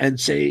 and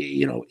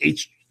say,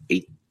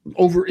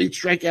 over 8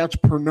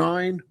 strikeouts per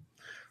 9,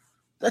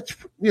 that's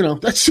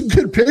some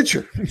good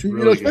pitcher.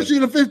 Really especially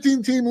good. In a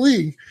 15-team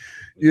league,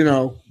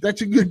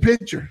 that's a good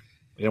pitcher.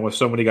 And with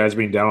so many guys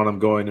being down on him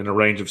going in a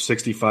range of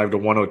 65 to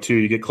 102,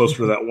 you get closer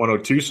to that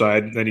 102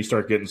 side, and then you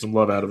start getting some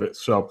love out of it.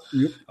 So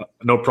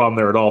no problem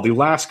there at all. The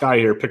last guy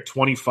here, pick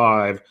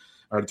 25,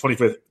 or the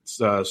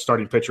 25th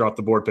starting pitcher off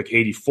the board, pick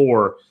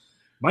 84,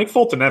 Mike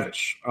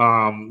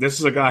Foltynewicz. This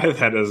is a guy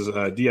that is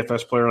a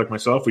DFS player like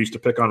myself. We used to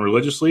pick on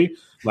religiously.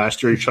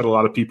 Last year, he shut a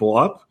lot of people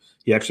up.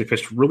 He actually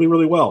pitched really,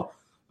 really well.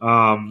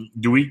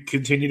 Do we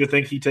continue to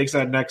think he takes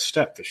that next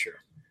step this year?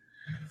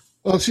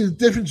 Well, see, the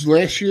difference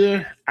last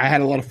year, I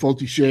had a lot of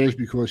Folty shares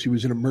because he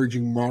was an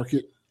emerging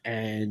market,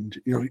 and,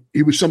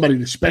 he was somebody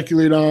to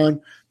speculate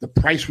on. The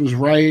price was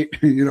right.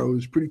 It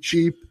was pretty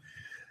cheap.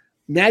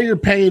 Now you're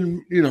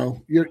paying,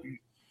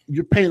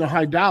 you're paying a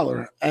high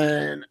dollar,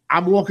 and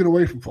I'm walking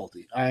away from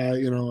Folty.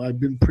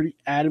 I've been pretty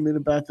adamant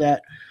about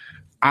that.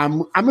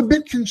 I'm a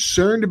bit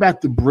concerned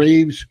about the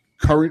Braves'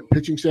 current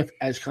pitching staff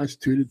as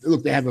constituted.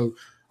 Look, they have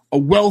a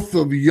wealth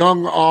of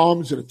young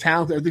arms and a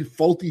talent. I think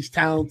Folty's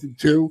talented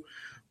too.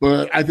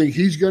 But I think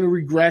he's going to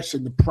regress,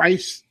 and the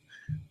price,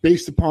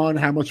 based upon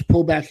how much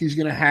pullback he's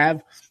going to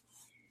have,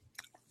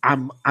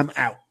 I'm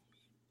out.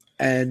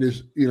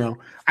 And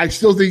I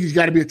still think he's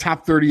got to be a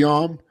top 30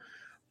 arm,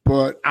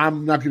 but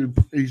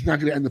he's not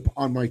going to end up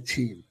on my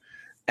team.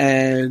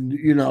 And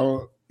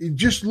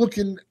just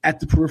looking at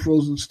the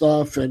peripherals and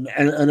stuff and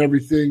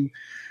everything,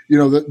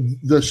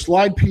 the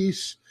slide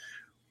piece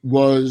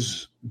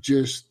was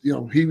just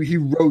he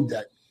rode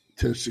that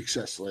to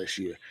success last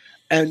year.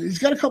 And he's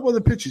got a couple other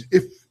pitches.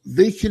 If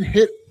they can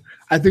hit,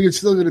 I think it's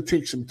still going to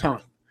take some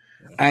time.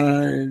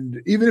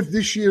 And even if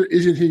this year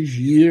isn't his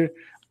year,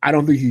 I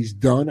don't think he's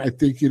done. I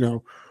think,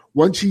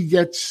 once he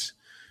gets,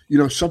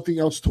 something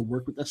else to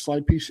work with that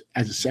slide piece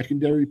as a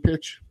secondary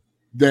pitch,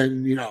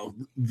 then,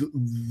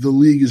 the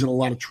league is in a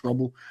lot of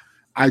trouble.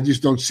 I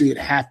just don't see it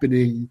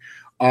happening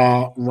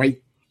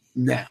right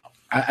now.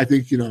 I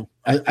think,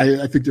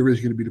 I think there is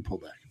going to be the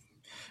pullback.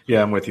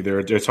 Yeah, I'm with you there.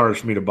 It's hard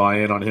for me to buy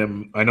in on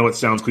him. I know it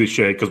sounds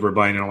cliche because we're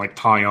buying in on like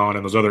Tyon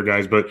and those other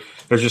guys, but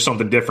there's just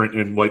something different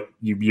in what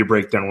you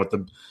break down with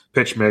the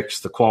pitch mix,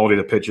 the quality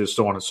of the pitches,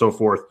 so on and so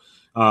forth.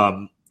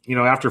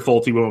 After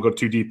Folty, we won't go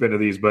too deep into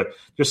these, but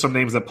just some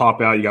names that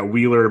pop out. You got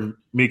Wheeler,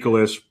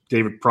 Mikolas,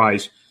 David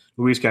Price,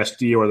 Luis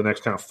Castillo are the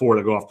next kind of 4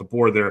 that go off the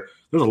board there.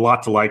 There's a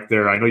lot to like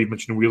there. I know you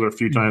mentioned Wheeler a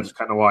few times. It's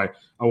kind of why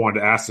I wanted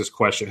to ask this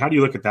question. How do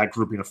you look at that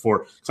grouping of 4?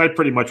 Because I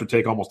pretty much would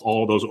take almost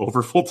all of those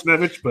over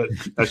Foltynewicz, but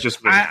that's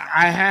just me.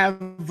 I have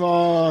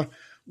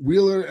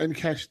Wheeler and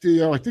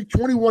Castillo. I think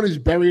 21 is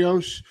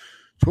Berrios,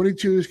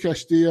 22 is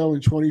Castillo,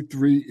 and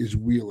 23 is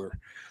Wheeler.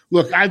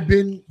 Look, I've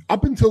been –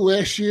 up until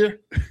last year,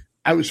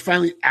 I was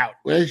finally out.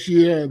 Last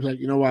year, I was like,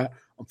 you know what?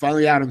 I'm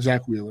finally out on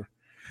Zach Wheeler.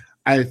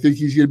 I think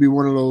he's going to be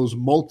one of those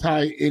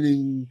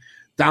multi-inning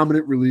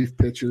dominant relief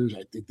pitchers.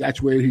 I think that's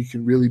where he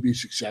can really be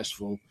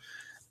successful.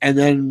 And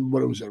then,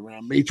 what was it,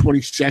 around May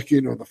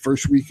 22nd or the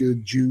first week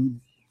of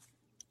June,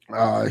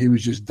 he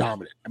was just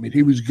dominant. I mean,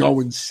 he was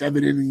going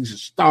 7 innings a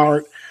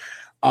start.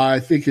 I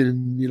think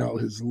in,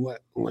 his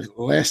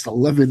last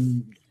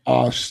 11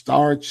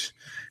 starts,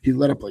 he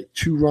let up like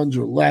 2 runs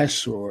or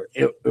less, or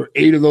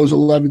 8 of those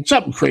 11,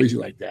 something crazy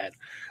like that.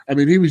 I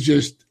mean, he was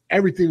just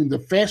everything. The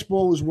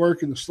fastball was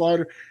working, the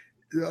slider.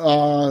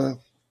 The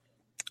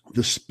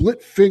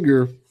split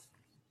finger,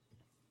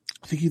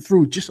 I think he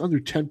threw just under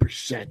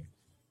 10%.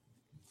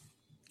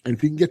 And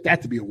if he can get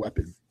that to be a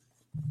weapon,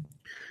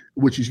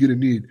 which he's going to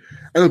need.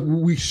 And look,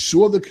 we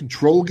saw the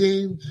control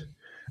games,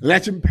 and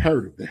that's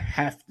imperative. They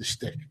have to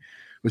stick,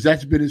 because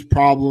that's been his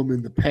problem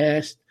in the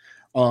past.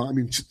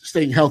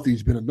 Staying healthy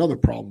has been another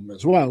problem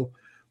as well.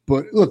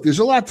 But look, there's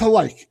a lot to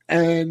like,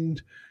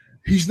 and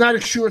he's not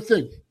a sure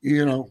thing.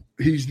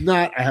 He's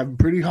not. I have him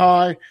pretty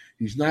high.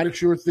 He's not a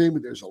sure thing,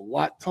 but there's a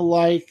lot to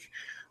like.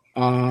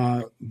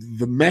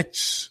 The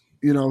Mets,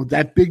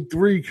 that big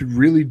 3 could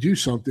really do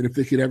something if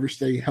they could ever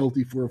stay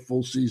healthy for a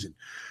full season.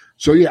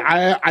 So,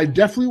 yeah, I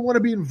definitely want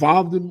to be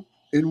involved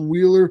in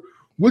Wheeler.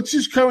 What's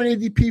his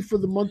current ADP for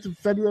the month of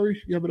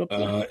February? You have it up there?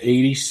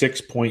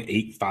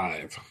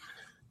 86.85.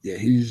 Yeah,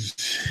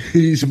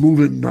 he's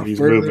moving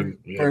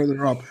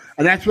further up.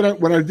 And that's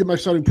when I did my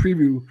starting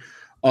preview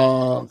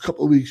a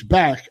couple of weeks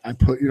back, I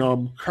put,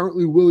 I'm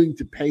currently willing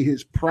to pay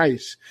his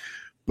price.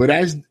 But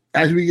as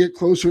we get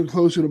closer and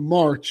closer to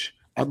March,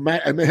 I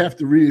may have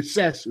to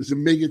reassess, as it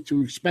may get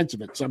too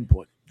expensive at some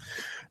point.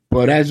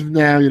 But as of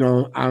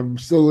now, I'm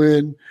still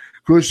in,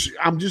 because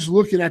I'm just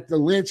looking at the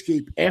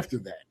landscape after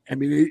that. I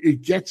mean,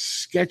 it gets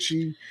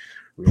sketchy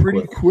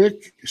pretty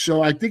quick.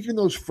 So I think in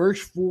those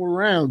first 4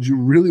 rounds, you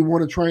really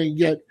want to try and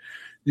get,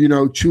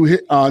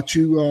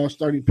 two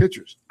starting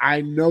pitchers.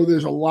 I know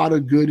there's a lot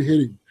of good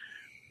hitting,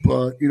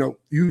 but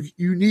you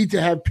need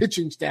to have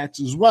pitching stats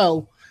as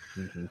well.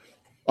 Mm-hmm.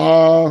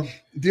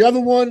 The other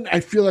one, I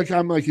feel like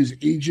I'm like his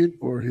agent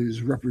or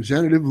his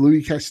representative,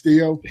 Louis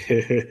Castillo.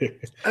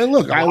 And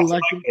look, I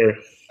like him.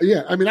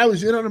 Yeah, I mean, I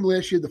was in on him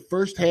last year. The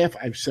first half,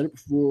 I've said it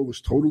before,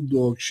 was total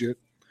dog shit.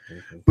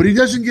 Mm-hmm. But he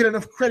doesn't get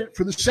enough credit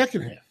for the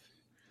second half.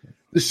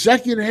 The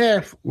second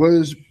half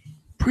was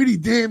pretty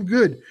damn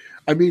good.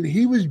 I mean,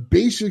 he was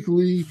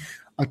basically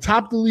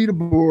atop the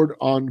leaderboard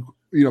on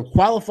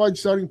qualified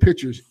starting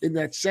pitchers in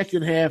that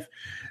second half.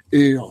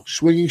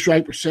 Swinging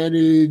strike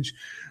percentage,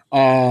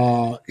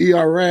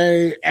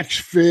 ERA,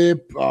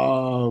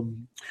 xFIP,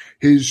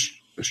 his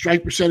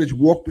strike percentage,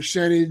 walk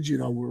percentage.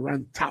 We're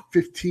around top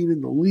 15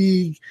 in the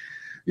league.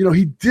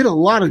 He did a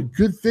lot of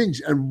good things.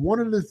 And one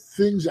of the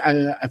things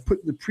I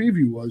put in the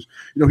preview was,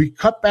 he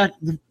cut back.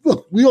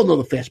 Look, we all know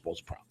the fastball's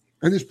a problem.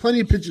 And there's plenty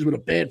of pitchers with a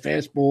bad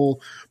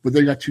fastball, but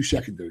they got 2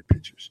 secondary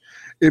pitchers.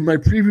 In my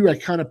preview, I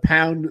kind of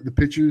pound the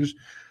pitchers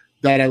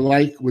that I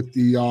like with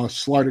the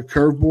slider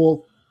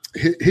curveball.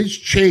 His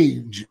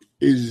change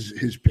is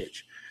his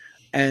pitch.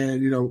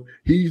 And,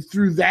 he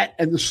threw that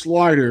and the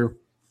slider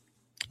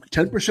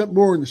 10%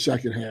 more in the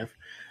second half,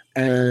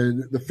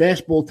 and the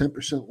fastball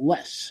 10%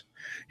 less.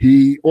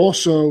 He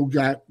also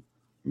got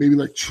maybe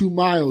like 2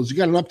 miles. He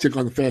got an uptick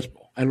on the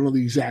fastball. I don't know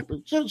the exact,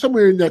 but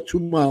somewhere in that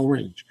 2-mile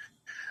range.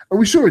 And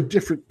we saw a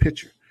different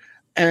pitcher.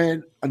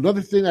 And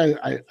another thing,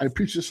 I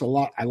preach this a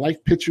lot. I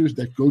like pitchers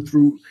that go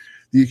through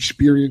the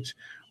experience.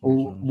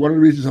 One of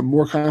the reasons I'm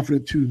more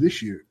confident, too,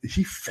 this year is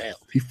he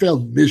failed. He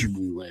failed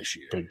miserably last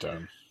year. Big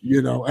time.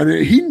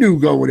 And he knew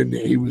going in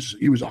there he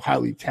was a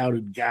highly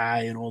touted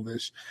guy and all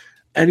this.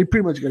 And he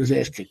pretty much got his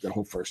ass kicked that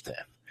whole first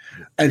half.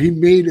 And he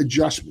made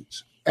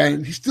adjustments.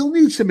 And he still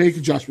needs to make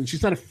adjustments.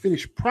 He's not a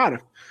finished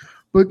product.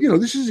 But,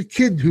 this is a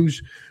kid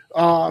whose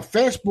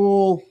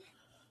fastball,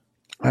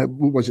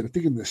 what was it? I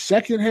think in the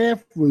second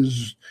half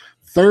was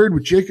 3rd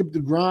with Jacob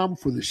deGrom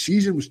for the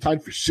season, was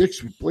tied for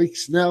 6th with Blake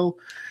Snell.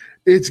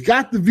 It's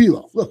got the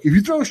velo. Look, if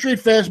you throw a straight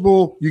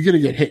fastball, you're going to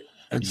get hit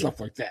and stuff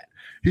like that.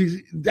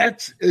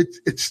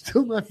 It's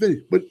still not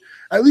finished. But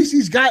at least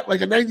he's got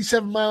like a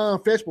 97-mile-an-hour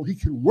fastball he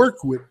can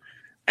work with.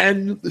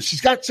 And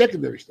she's got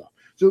secondary stuff.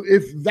 So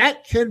if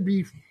that can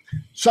be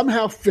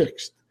somehow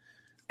fixed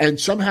and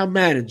somehow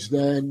managed,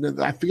 then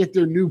I forget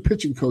their new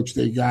pitching coach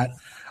they got.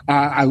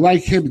 I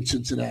like him in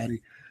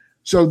Cincinnati.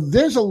 So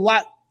there's a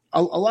lot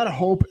of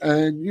hope.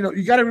 And,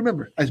 you got to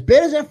remember, as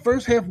bad as that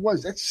first half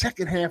was, that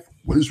second half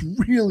was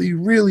really,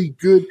 really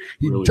good.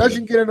 He really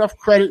doesn't get enough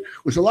credit,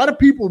 which a lot of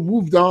people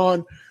moved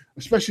on,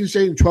 especially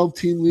say in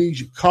 12-team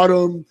leagues. You cut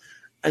them,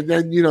 and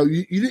then, you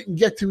didn't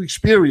get to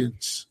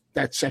experience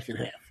that second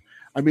half.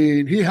 I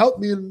mean, he helped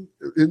me in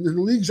the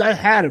leagues I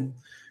had him.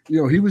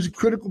 He was a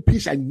critical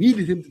piece. I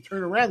needed him to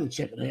turn around in the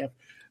second half.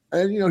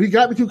 And, he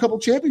got me to a couple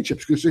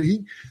championships because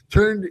he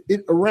turned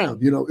it around.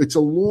 It's a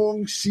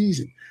long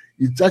season.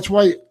 That's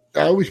why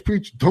I always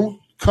preach, don't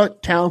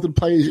cut talented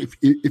players.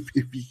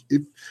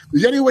 If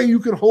there's any way you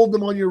can hold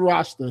them on your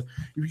roster,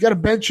 if you got to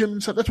bench him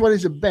and stuff, that's why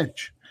there's a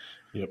bench.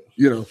 Yep.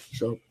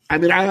 So, I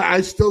mean,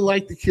 I still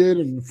like the kid.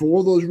 And for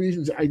all those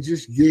reasons I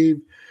just gave,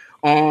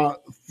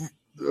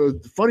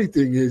 the funny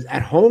thing is,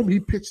 at home, he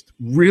pitched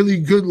really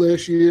good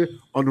last year.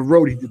 On the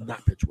road, he did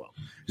not pitch well.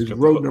 His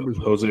road numbers.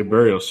 Jose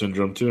Barrios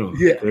syndrome, too.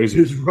 Yeah. Crazy.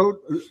 His road,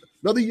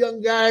 another young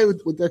guy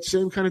with that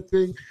same kind of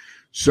thing.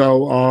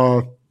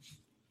 So,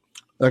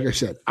 like I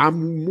said,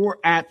 I'm more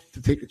apt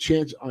to take a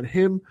chance on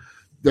him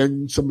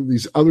than some of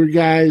these other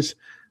guys.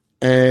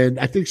 And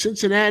I think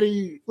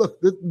Cincinnati, look,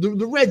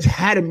 the Reds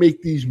had to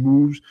make these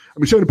moves. I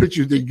mean, some of the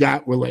pitchers they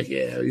got were like,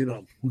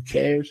 who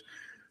cares?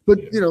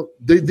 But,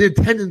 their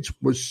attendance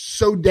was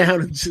so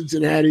down in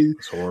Cincinnati.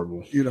 It's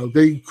horrible.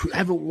 They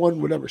haven't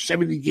won,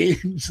 70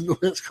 games in the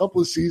last couple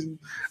of seasons.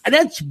 And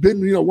that's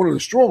been, one of the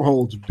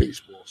strongholds of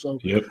baseball. So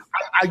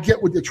I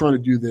get what they're trying to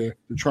do there.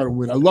 They're trying to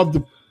win. I love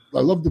the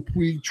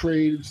Puig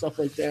trade and stuff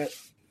like that.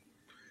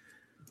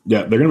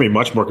 Yeah, they're going to be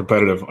much more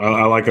competitive.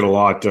 I like it a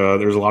lot.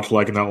 There's a lot to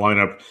like in that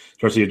lineup,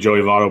 especially a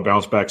Joey Votto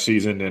bounce back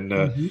season.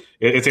 And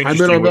it's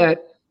interesting. I'm in on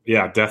that.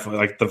 Yeah, definitely.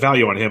 Like the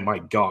value on him, my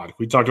God.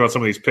 We talked about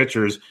some of these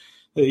pitchers.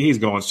 He's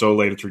going so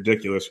late, it's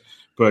ridiculous.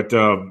 But,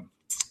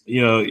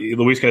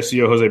 Luis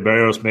Castillo, Jose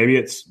Barrios, maybe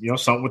it's,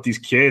 something with these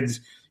kids,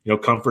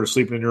 comfort of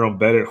sleeping in your own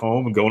bed at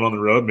home and going on the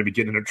road, maybe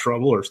getting into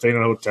trouble or staying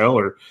in a hotel.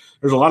 Or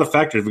there's a lot of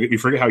factors. We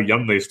forget how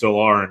young they still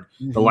are,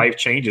 and the life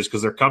changes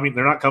because they're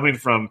not coming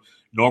from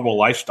normal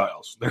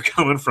lifestyles. They're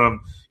coming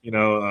from,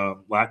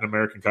 Latin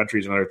American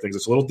countries and other things.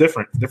 It's a little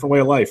different way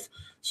of life.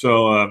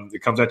 So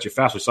it comes at you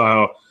fast. We saw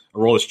how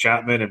Aroldis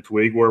Chapman and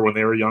Puig were when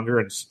they were younger,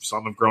 and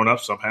some have grown up,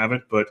 some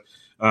haven't. But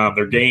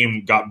their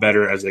game got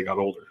better as they got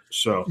older.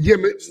 So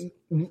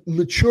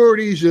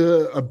maturity is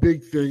a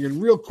big thing. And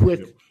real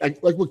quick,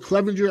 like with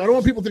Clevenger, I don't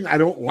want people to think I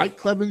don't like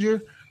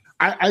Clevenger.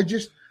 I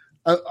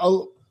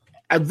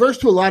adverse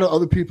to a lot of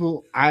other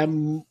people,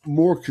 I'm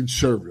more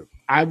conservative.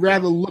 I'd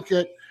rather look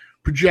at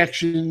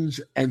projections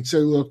and say,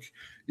 look,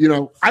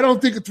 I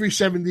don't think a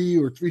 370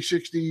 or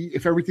 360,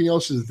 if everything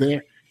else is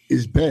there,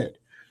 is bad.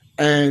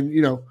 And,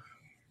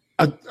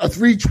 a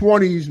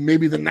 320 is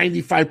maybe the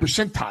 95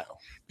 percentile.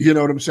 You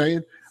know what I'm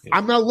saying? Yeah.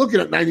 I'm not looking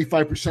at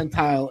 95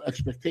 percentile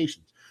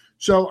expectations.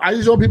 So I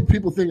just hope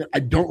people think I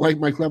don't like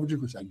Mike Clevenger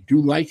because I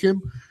do like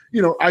him.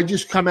 I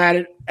just come at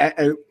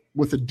it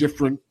with a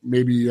different,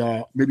 maybe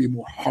a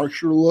more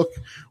harsher look,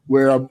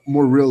 where I'm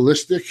more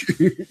realistic.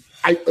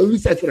 At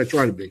least that's what I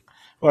try to be.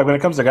 Well, when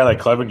it comes to a guy like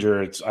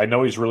Clevenger, I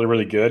know he's really,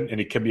 really good, and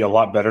he could be a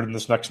lot better than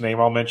this next name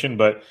I'll mention,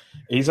 but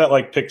he's at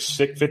like pick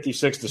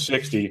 56 to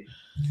 60.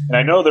 And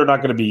I know they're not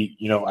going to be,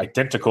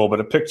 identical, but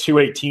at pick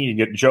 218, you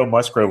get Joe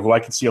Musgrove, who I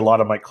can see a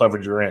lot of Mike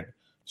Clevenger in.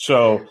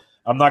 So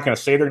I'm not going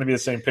to say they're going to be the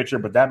same pitcher,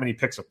 but that many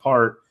picks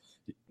apart,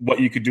 what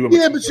you could do.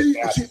 Yeah, but see,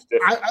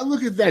 I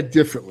look at that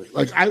differently.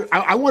 Like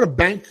I want to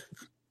bank,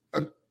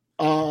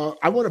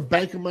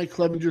 in Mike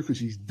Clevenger because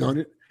he's done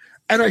it,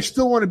 and I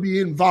still want to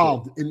be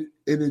involved in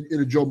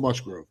a Joe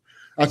Musgrove.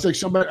 That's like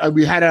somebody.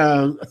 We had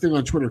a thing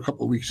on Twitter a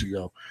couple of weeks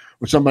ago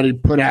where somebody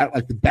put out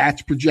like the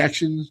bats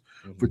projections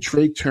for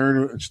Trey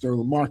Turner and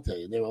Sterling Marte,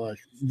 and they were like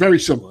very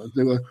similar.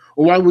 They were like,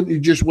 well, why wouldn't you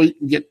just wait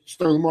and get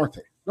Sterling Marte?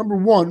 Number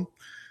one,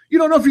 you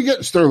don't know if you're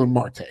getting Sterling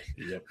Marte.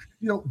 Yep.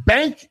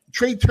 Bank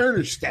Trey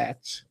Turner's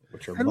stats.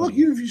 And look,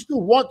 even if you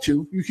still want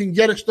to, you can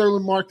get a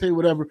Sterling Marte,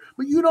 whatever,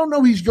 but you don't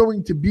know he's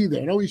going to be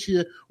there. And always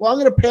hear, well, I'm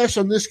going to pass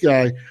on this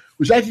guy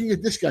because I can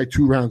get this guy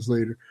 2 rounds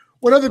later.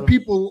 When other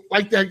people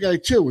like that guy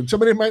too, and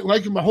somebody might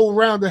like him a whole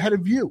round ahead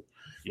of you.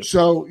 Yep.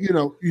 So,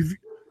 you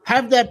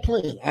have that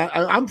plan.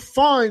 I'm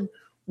fine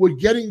with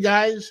getting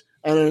guys,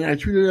 and I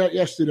tweeted out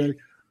yesterday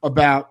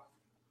about,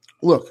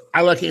 look,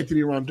 I like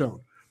Anthony Rondon,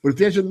 but if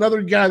there's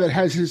another guy that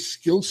has his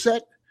skill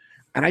set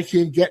and I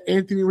can't get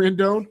Anthony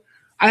Rondon,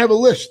 I have a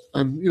list.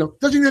 Doesn't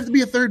even have to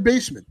be a third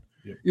baseman.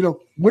 Yep.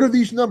 What are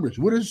these numbers?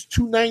 What is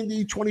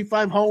 290,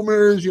 25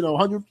 homers,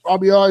 100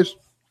 RBIs?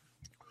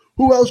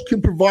 Who else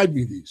can provide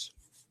me these?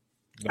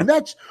 And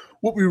that's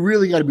what we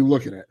really got to be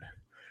looking at.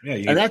 Yeah,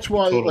 and that's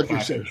why, like you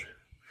said,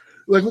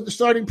 like with the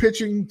starting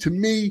pitching, to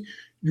me,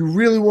 you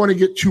really want to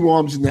get 2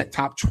 arms in that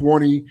top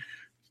 20.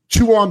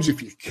 2 arms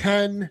if you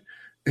can,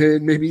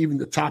 and maybe even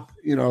the top,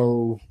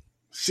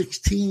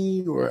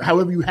 16 or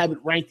however you have it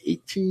ranked,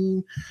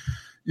 18.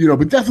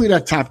 But definitely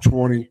that top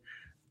 20.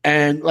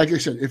 And like I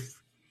said,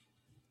 if,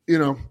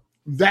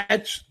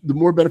 that's the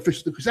more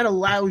beneficial because that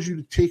allows you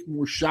to take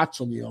more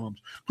shots on the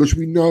arms because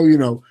we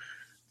know,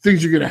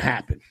 things are going to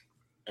happen.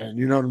 And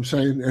you know what I'm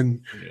saying?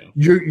 And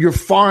you're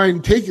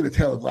fine taking a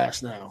Taylor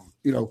Glass now,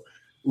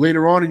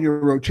 later on in your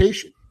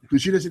rotation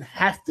because he doesn't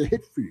have to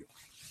hit for you.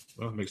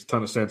 Well, it makes a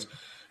ton of sense.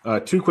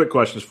 2 quick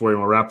questions for you,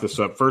 and we'll wrap this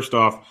up. First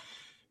off,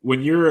 when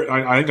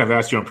I think I've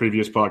asked you on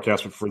previous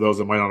podcasts, but for those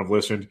that might not have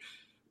listened,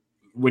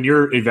 when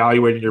you're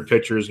evaluating your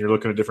pitchers and you're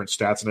looking at different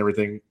stats and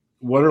everything,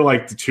 what are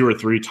like the 2 or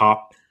 3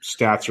 top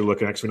stats you're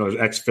looking at? Because we know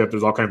there's XFIP,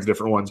 there's all kinds of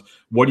different ones.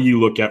 What do you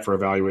look at for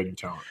evaluating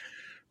talent?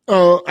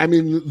 I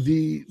mean,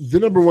 the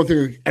number one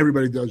thing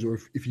everybody does, or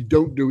if you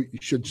don't do it, you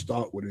should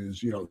start with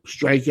is,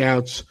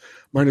 strikeouts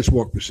minus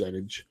walk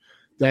percentage.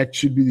 That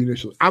should be the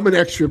initial. I'm an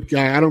XFIP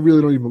guy. I don't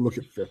even look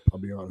at FIP, I'll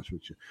be honest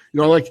with you.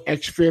 I like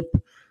XFIP.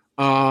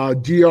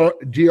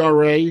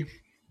 DRA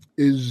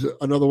is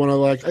another one I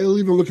like. I'll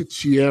even look at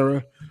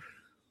Sierra.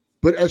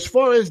 But as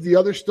far as the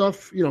other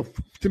stuff,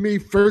 to me,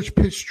 first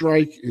pitch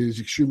strike is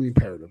extremely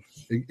imperative.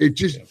 It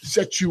just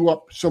sets you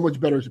up so much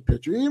better as a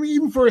pitcher. I mean,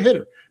 even for a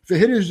hitter. If a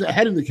hitter is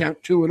ahead in the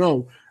count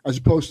 2-0 as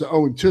opposed to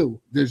 0-2,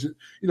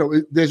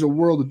 there's a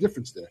world of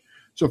difference there.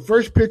 So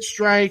first pitch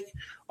strike,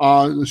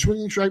 the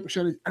swinging strike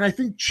percentage, and I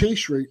think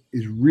chase rate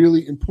is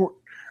really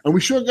important. And we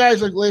saw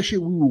guys like last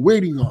year we were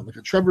waiting on, like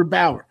a Trevor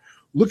Bauer.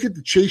 Look at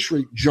the chase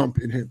rate jump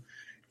in him.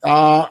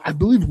 I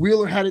believe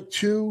Wheeler had it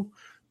too.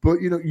 But,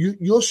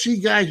 you'll see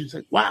guys, it's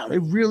like, wow, they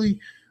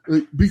really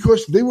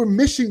because they were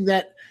missing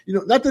that,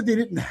 not that they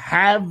didn't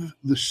have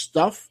the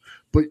stuff,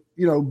 but,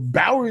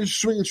 Bauer's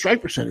swing and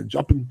strike percentage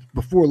up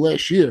before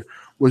last year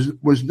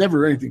was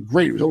never anything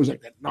great. It was always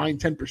like that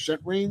 9-10%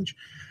 range.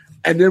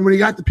 And then when he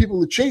got the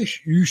people to chase,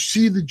 you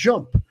see the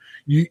jump.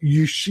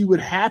 You see what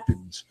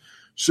happens.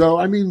 So,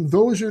 I mean,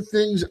 those are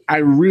things I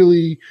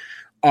really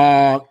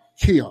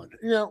key on.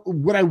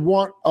 Would I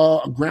want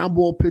a ground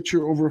ball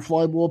pitcher over a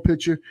fly ball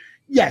pitcher?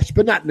 Yes,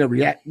 but not in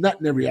every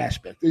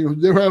aspect.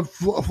 There are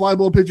fly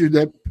ball pitchers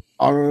that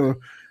are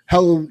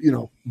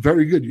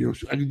very good.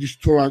 I can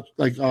just throw out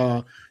like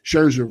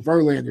Scherzer,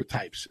 Verlander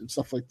types and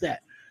stuff like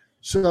that.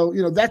 So,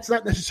 that's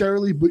not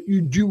necessarily, but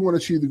you do want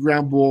to see the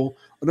ground ball.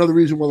 Another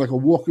reason why like a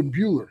Walker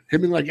Buehler,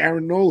 him and like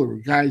Aaron Nola were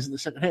guys in the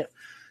second half.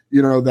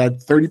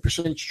 That 30%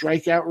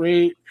 strikeout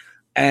rate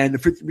and the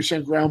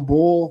 50% ground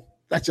ball,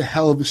 that's a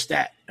hell of a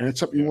stat. And that's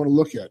something you want to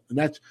look at. And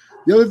that's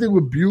the other thing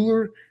with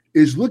Buehler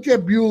is look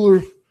at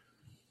Buehler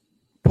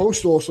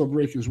post All-Star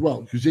break as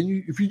well. Because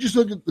then if you just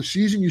look at the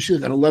season, you see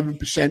that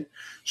 11%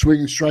 swing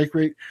and strike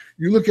rate.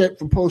 You look at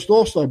from post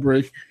All-Star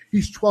break,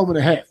 he's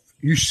 12.5.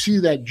 You see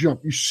that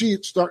jump. You see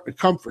it starting to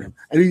come for him.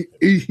 And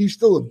he's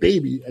still a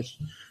baby as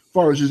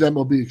far as his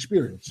MLB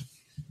experience.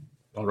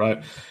 All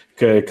right.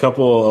 Okay,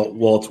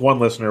 it's one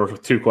listener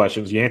with 2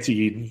 questions. Yancey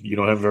Eden, you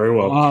know him very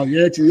well.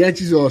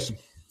 Yancey's awesome.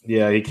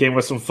 Yeah, he came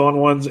with some fun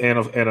ones and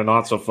a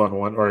not so fun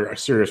one, or a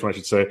serious one, I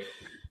should say.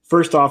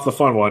 First off, the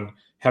fun one.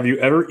 Have you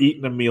ever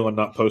eaten a meal and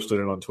not posted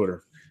it on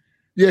Twitter?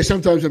 Yeah,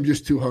 sometimes I'm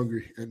just too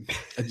hungry and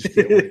I just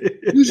can't wait.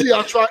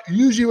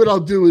 Usually what I'll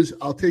do is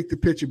I'll take the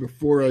picture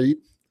before I eat.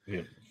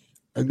 Yeah.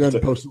 And then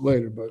post it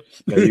later. But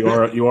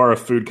yeah, you are a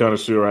food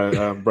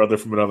connoisseur, brother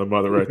from another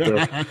mother, right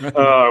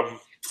there.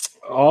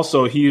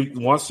 Also, he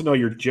wants to know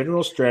your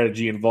general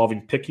strategy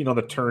involving picking on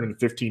the turn in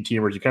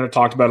 15-teamers. You kind of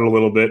talked about it a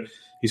little bit.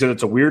 He said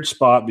it's a weird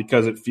spot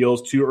because it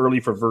feels too early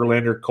for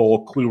Verlander,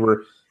 Cole,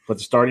 Kluber, but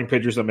the starting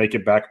pitchers that make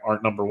it back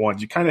aren't number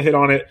ones. You kind of hit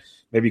on it.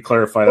 Maybe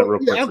clarify that real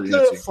quick. I'll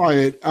clarify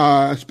it.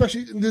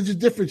 Especially there's a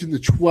difference in the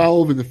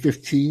 12 and the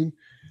 15.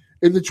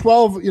 In the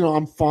 12,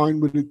 I'm fine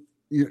with it.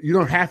 You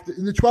don't have to.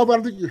 In the 12, I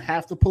don't think you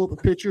have to pull up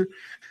a pitcher.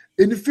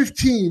 In the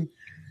 15,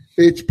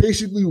 it's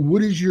basically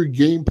what is your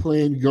game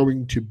plan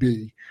going to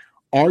be?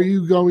 Are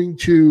you going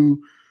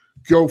to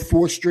go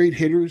 4 straight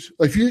hitters?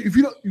 Like if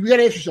you don't, you got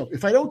to ask yourself,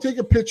 if I don't take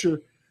a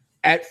pitcher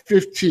at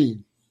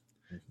 15,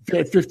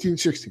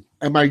 16,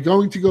 am I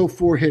going to go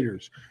 4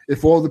 hitters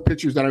if all the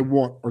pitchers that I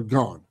want are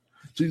gone?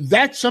 So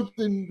that's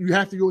something you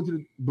have to go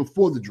into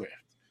before the draft,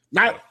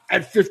 not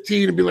at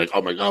 15 and be like,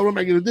 oh my God, what am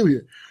I going to do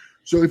here?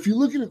 So if you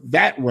look at it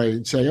that way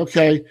and say,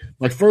 okay,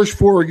 my first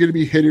 4 are going to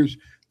be hitters.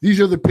 These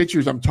are the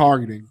pitchers I'm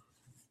targeting,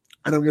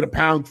 and I'm going to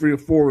pound 3 or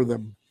 4 of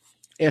them.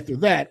 After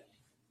that,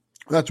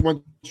 that's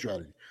one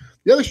strategy.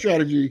 The other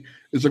strategy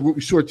is like what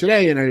we saw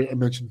today, and I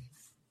mentioned,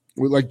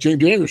 like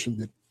James Anderson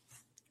did.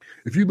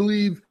 If you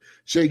believe,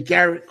 say,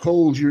 Garrett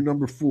Cole's your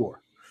number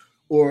 4,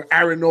 or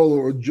Aaron Nola,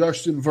 or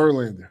Justin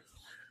Verlander,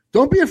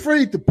 don't be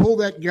afraid to pull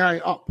that guy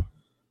up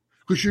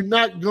because you're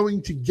not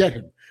going to get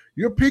him.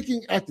 You're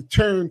picking at the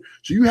turn,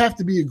 so you have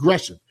to be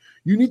aggressive.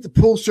 You need to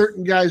pull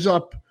certain guys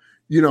up,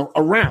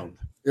 around.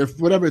 If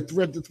whatever, at the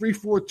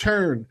 3-4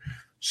 turn,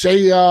 say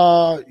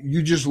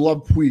you just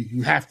love Puig.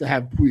 You have to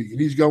have Puig, and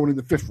he's going in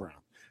the 5th round,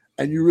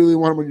 and you really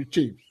want him on your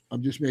team.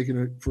 I'm just making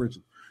it, for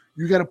instance.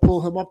 You got to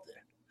pull him up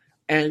there.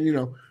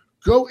 And,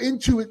 go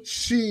into it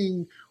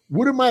seeing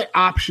what are my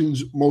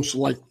options most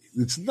likely.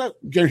 It's not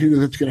guaranteed that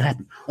that's going to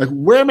happen. Like,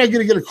 where am I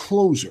going to get a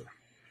closer?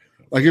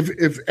 Like,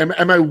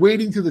 am I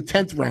waiting to the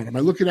 10th round? Am I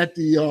looking at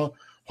the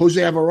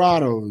Jose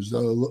Alvarados,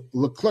 the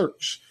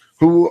Leclercs,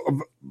 who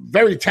are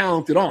very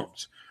talented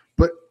arms?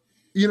 But,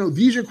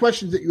 these are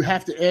questions that you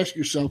have to ask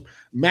yourself,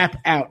 map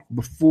out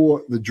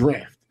before the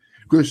draft.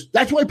 Because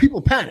that's why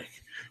people panic.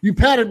 You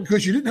panic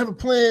because you didn't have a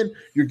plan.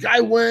 Your guy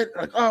went,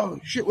 like, oh,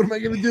 shit, what am I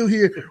going to do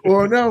here?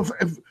 Or, no,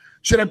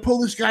 should I pull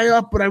this guy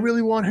up, but I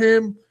really want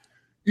him?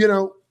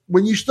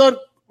 When you start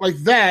like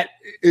that,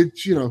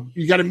 it's,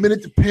 you got a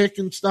minute to pick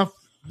and stuff.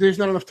 There's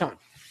not enough time.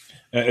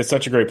 It's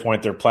such a great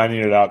point. They're planning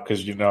it out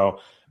because,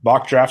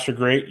 mock drafts are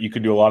great. You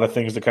can do a lot of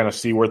things to kind of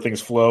see where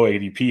things flow.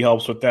 ADP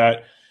helps with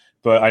that.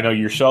 But I know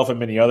yourself and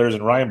many others,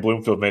 and Ryan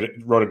Bloomfield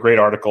wrote a great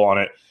article on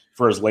it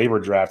for his labor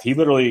draft. He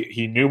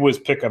knew his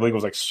pick, I believe it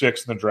was like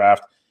 6th in the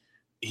draft.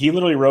 He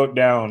literally wrote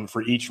down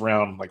for each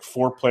round like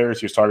 4 players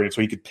he was targeting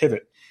so he could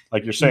pivot.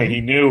 Like you're saying,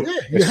 he knew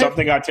if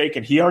something got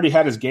taken, he already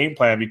had his game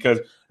plan because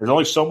there's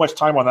only so much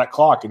time on that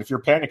clock. And if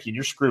you're panicking,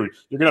 you're screwed.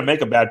 You're going to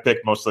make a bad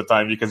pick most of the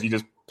time because you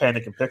just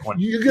panic and pick one.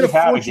 You're going to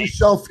force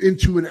yourself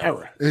into an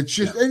error. It's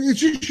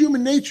just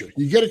human nature.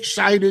 You get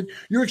excited.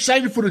 You're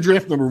excited for the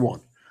draft number 1.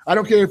 I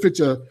don't care if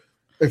it's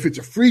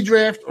a free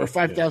draft or a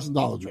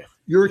 $5,000 draft.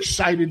 You're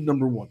excited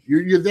number 1.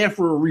 You're there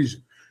for a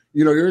reason.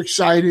 You're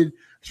excited,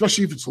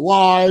 especially if it's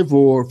live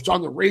or if it's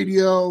on the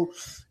radio.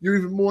 You're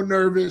even more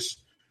nervous.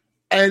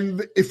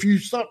 And if you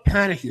start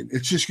panicking,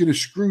 it's just going to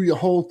screw your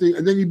whole thing.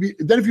 And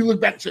then if you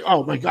look back and say,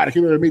 "Oh my God, I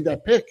can't believe I made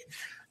that pick,"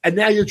 and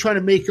now you're trying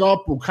to make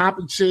up or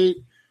compensate,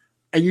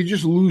 and you're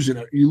just losing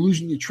it. You're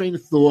losing your train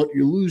of thought.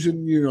 You're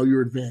losing, your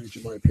advantage,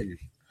 in my opinion.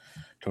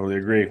 Totally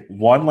agree.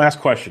 One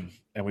last question,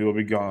 and we will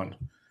be gone.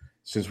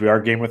 Since we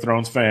are Game of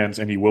Thrones fans,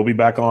 and he will be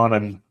back on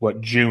in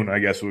June, I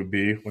guess it would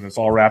be when it's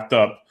all wrapped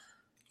up.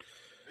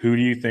 Who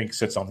do you think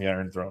sits on the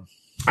Iron Throne?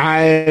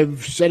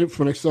 I've said it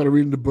when I started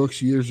reading the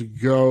books years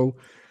ago.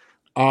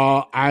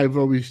 I've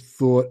always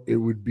thought it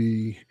would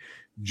be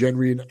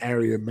Gendry and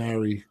Arya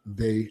marry.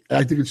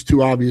 I think it's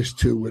too obvious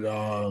too with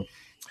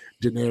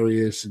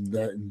Daenerys and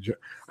that. And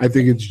I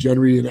think it's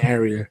Gendry and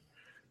Arya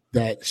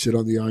that sit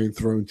on the Iron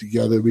Throne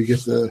together. We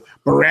get the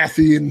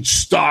Baratheon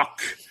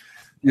Stark,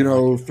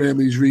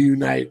 families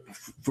reunite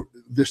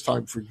this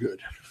time for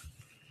good.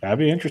 That'd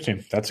be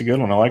interesting. That's a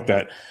good one. I like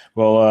that.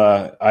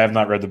 Well, I have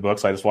not read the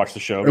books. I just watched the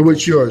show. And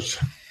what's yours?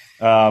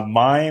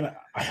 Mine.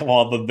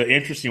 Well, the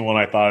interesting one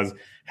I thought is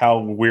how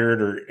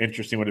weird or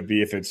interesting would it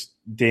be if it's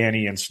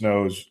Dany and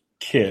Snow's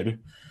kid?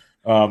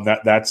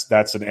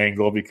 That's an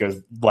angle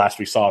because last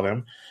we saw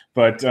them.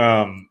 But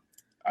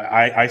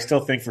I still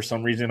think for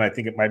some reason I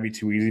think it might be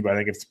too easy. But I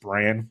think it's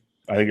Bran.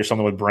 I think there's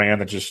something with Bran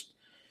that just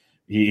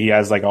he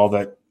has like all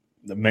that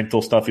the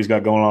mental stuff he's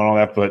got going on, all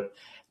that. But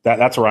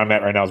that's where I'm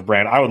at right now is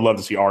Bran. I would love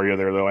to see Arya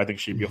there, though. I think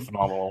she'd be a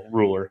phenomenal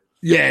ruler.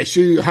 Yeah,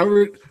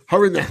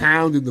 her and the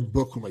Hound in the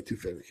book were my two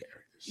favorite characters.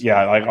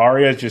 Yeah, like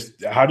Arya is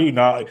just, how do you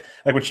not,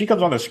 like when she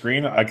comes on the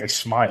screen, I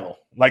smile.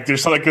 Like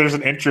there's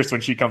an interest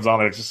when she comes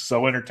on. It's just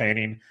so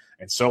entertaining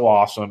and so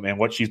awesome. And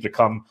what she's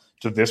become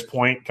to this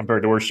point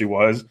compared to where she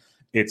was,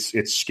 it's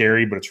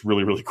scary, but it's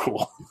really, really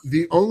cool.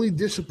 The only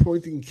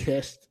disappointing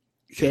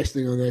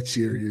casting on that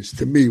series,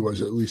 to me,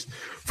 was, at least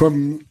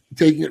from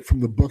taking it from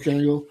the book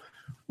angle,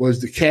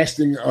 was the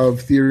casting of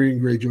Tyrion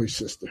Greyjoy's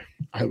sister.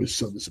 I was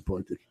so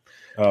disappointed.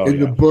 In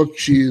the book,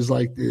 she is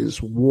like this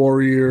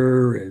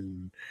warrior,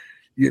 and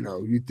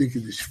you think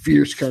of this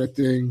fierce kind of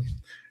thing.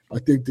 I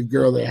think the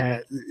girl they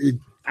had,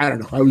 I don't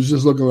know. I was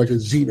just looking like a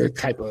Xena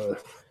type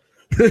of.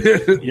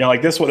 Yeah,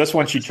 like this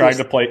one, she tried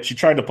to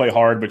play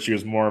hard, but she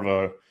was more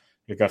of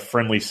a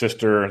friendly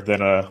sister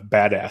than a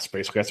badass.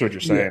 Basically, that's what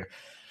you're saying.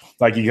 Yeah.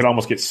 Like you could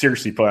almost get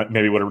Cersei,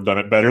 maybe would have done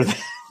it better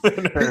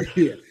than her.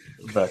 Yeah.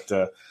 But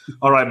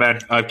all right, man,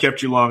 I've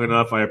kept you long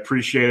enough. I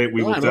appreciate it.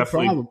 We'll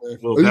definitely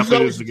do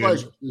this again.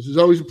 This is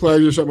always a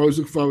pleasure. Something I always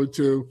look forward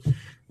to.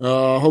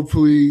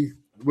 Hopefully,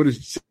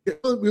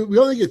 we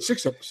only get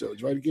 6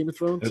 episodes, right? Of Game of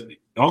Thrones.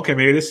 Okay,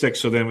 maybe it is 6.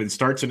 So then it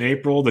starts in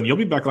April. Then you'll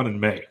be back on in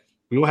May.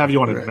 We will have you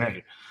on in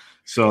May.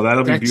 So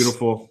that'll be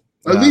beautiful.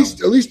 At least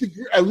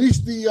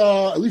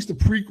the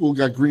prequel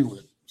got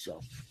greenlit.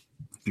 So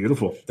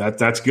beautiful.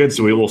 That's good.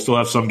 So we will still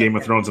have some Game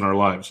of Thrones in our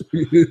lives.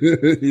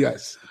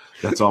 Yes.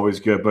 That's always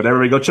good. But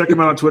everybody, go check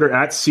him out on Twitter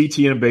at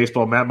CTM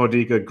Baseball. Matt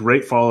Modica,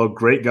 great follow,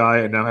 great guy,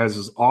 and now has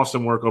his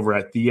awesome work over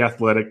at The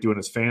Athletic, doing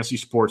his fantasy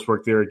sports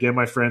work there. Again,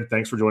 my friend,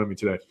 thanks for joining me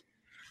today.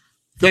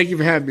 Thank you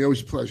for having me.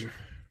 Always a pleasure.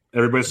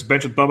 Everybody, this is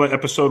Bench with Bubba,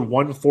 episode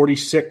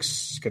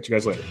 146. Catch you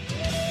guys later.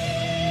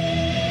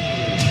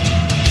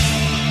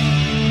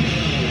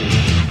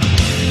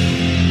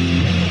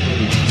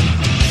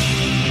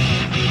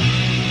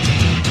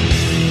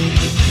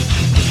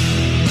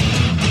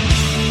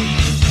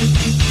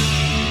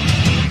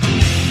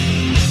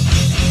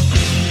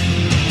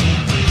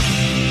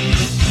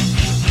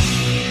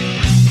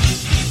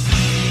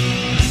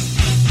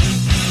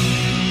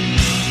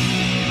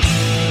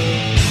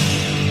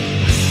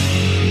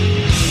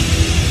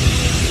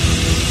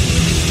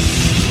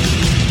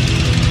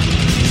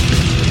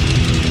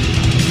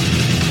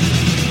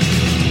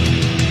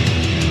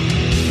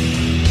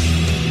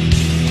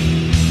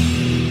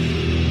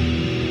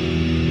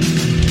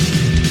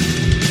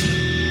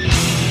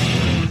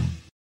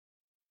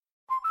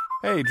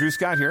 Hey, Drew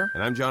Scott here,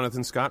 and I'm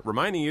Jonathan Scott,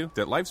 reminding you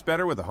that life's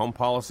better with a home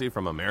policy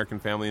from American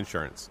Family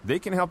Insurance. They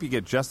can help you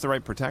get just the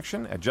right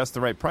protection at just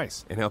the right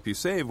price and help you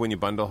save when you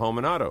bundle home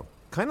and auto.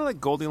 Kind of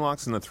like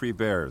Goldilocks and the Three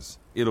Bears.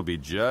 It'll be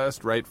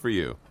just right for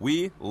you.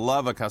 We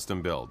love a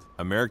custom build.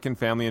 American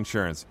Family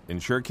Insurance.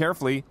 Insure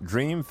carefully,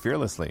 dream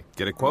fearlessly.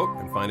 Get a quote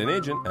and find an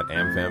agent at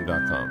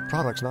amfam.com.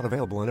 Products not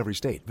available in every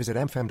state. Visit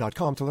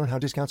amfam.com to learn how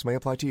discounts may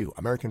apply to you.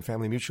 American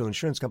Family Mutual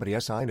Insurance Company,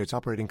 SI, and its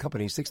operating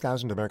company,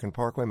 6000 American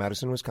Parkway,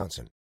 Madison, Wisconsin.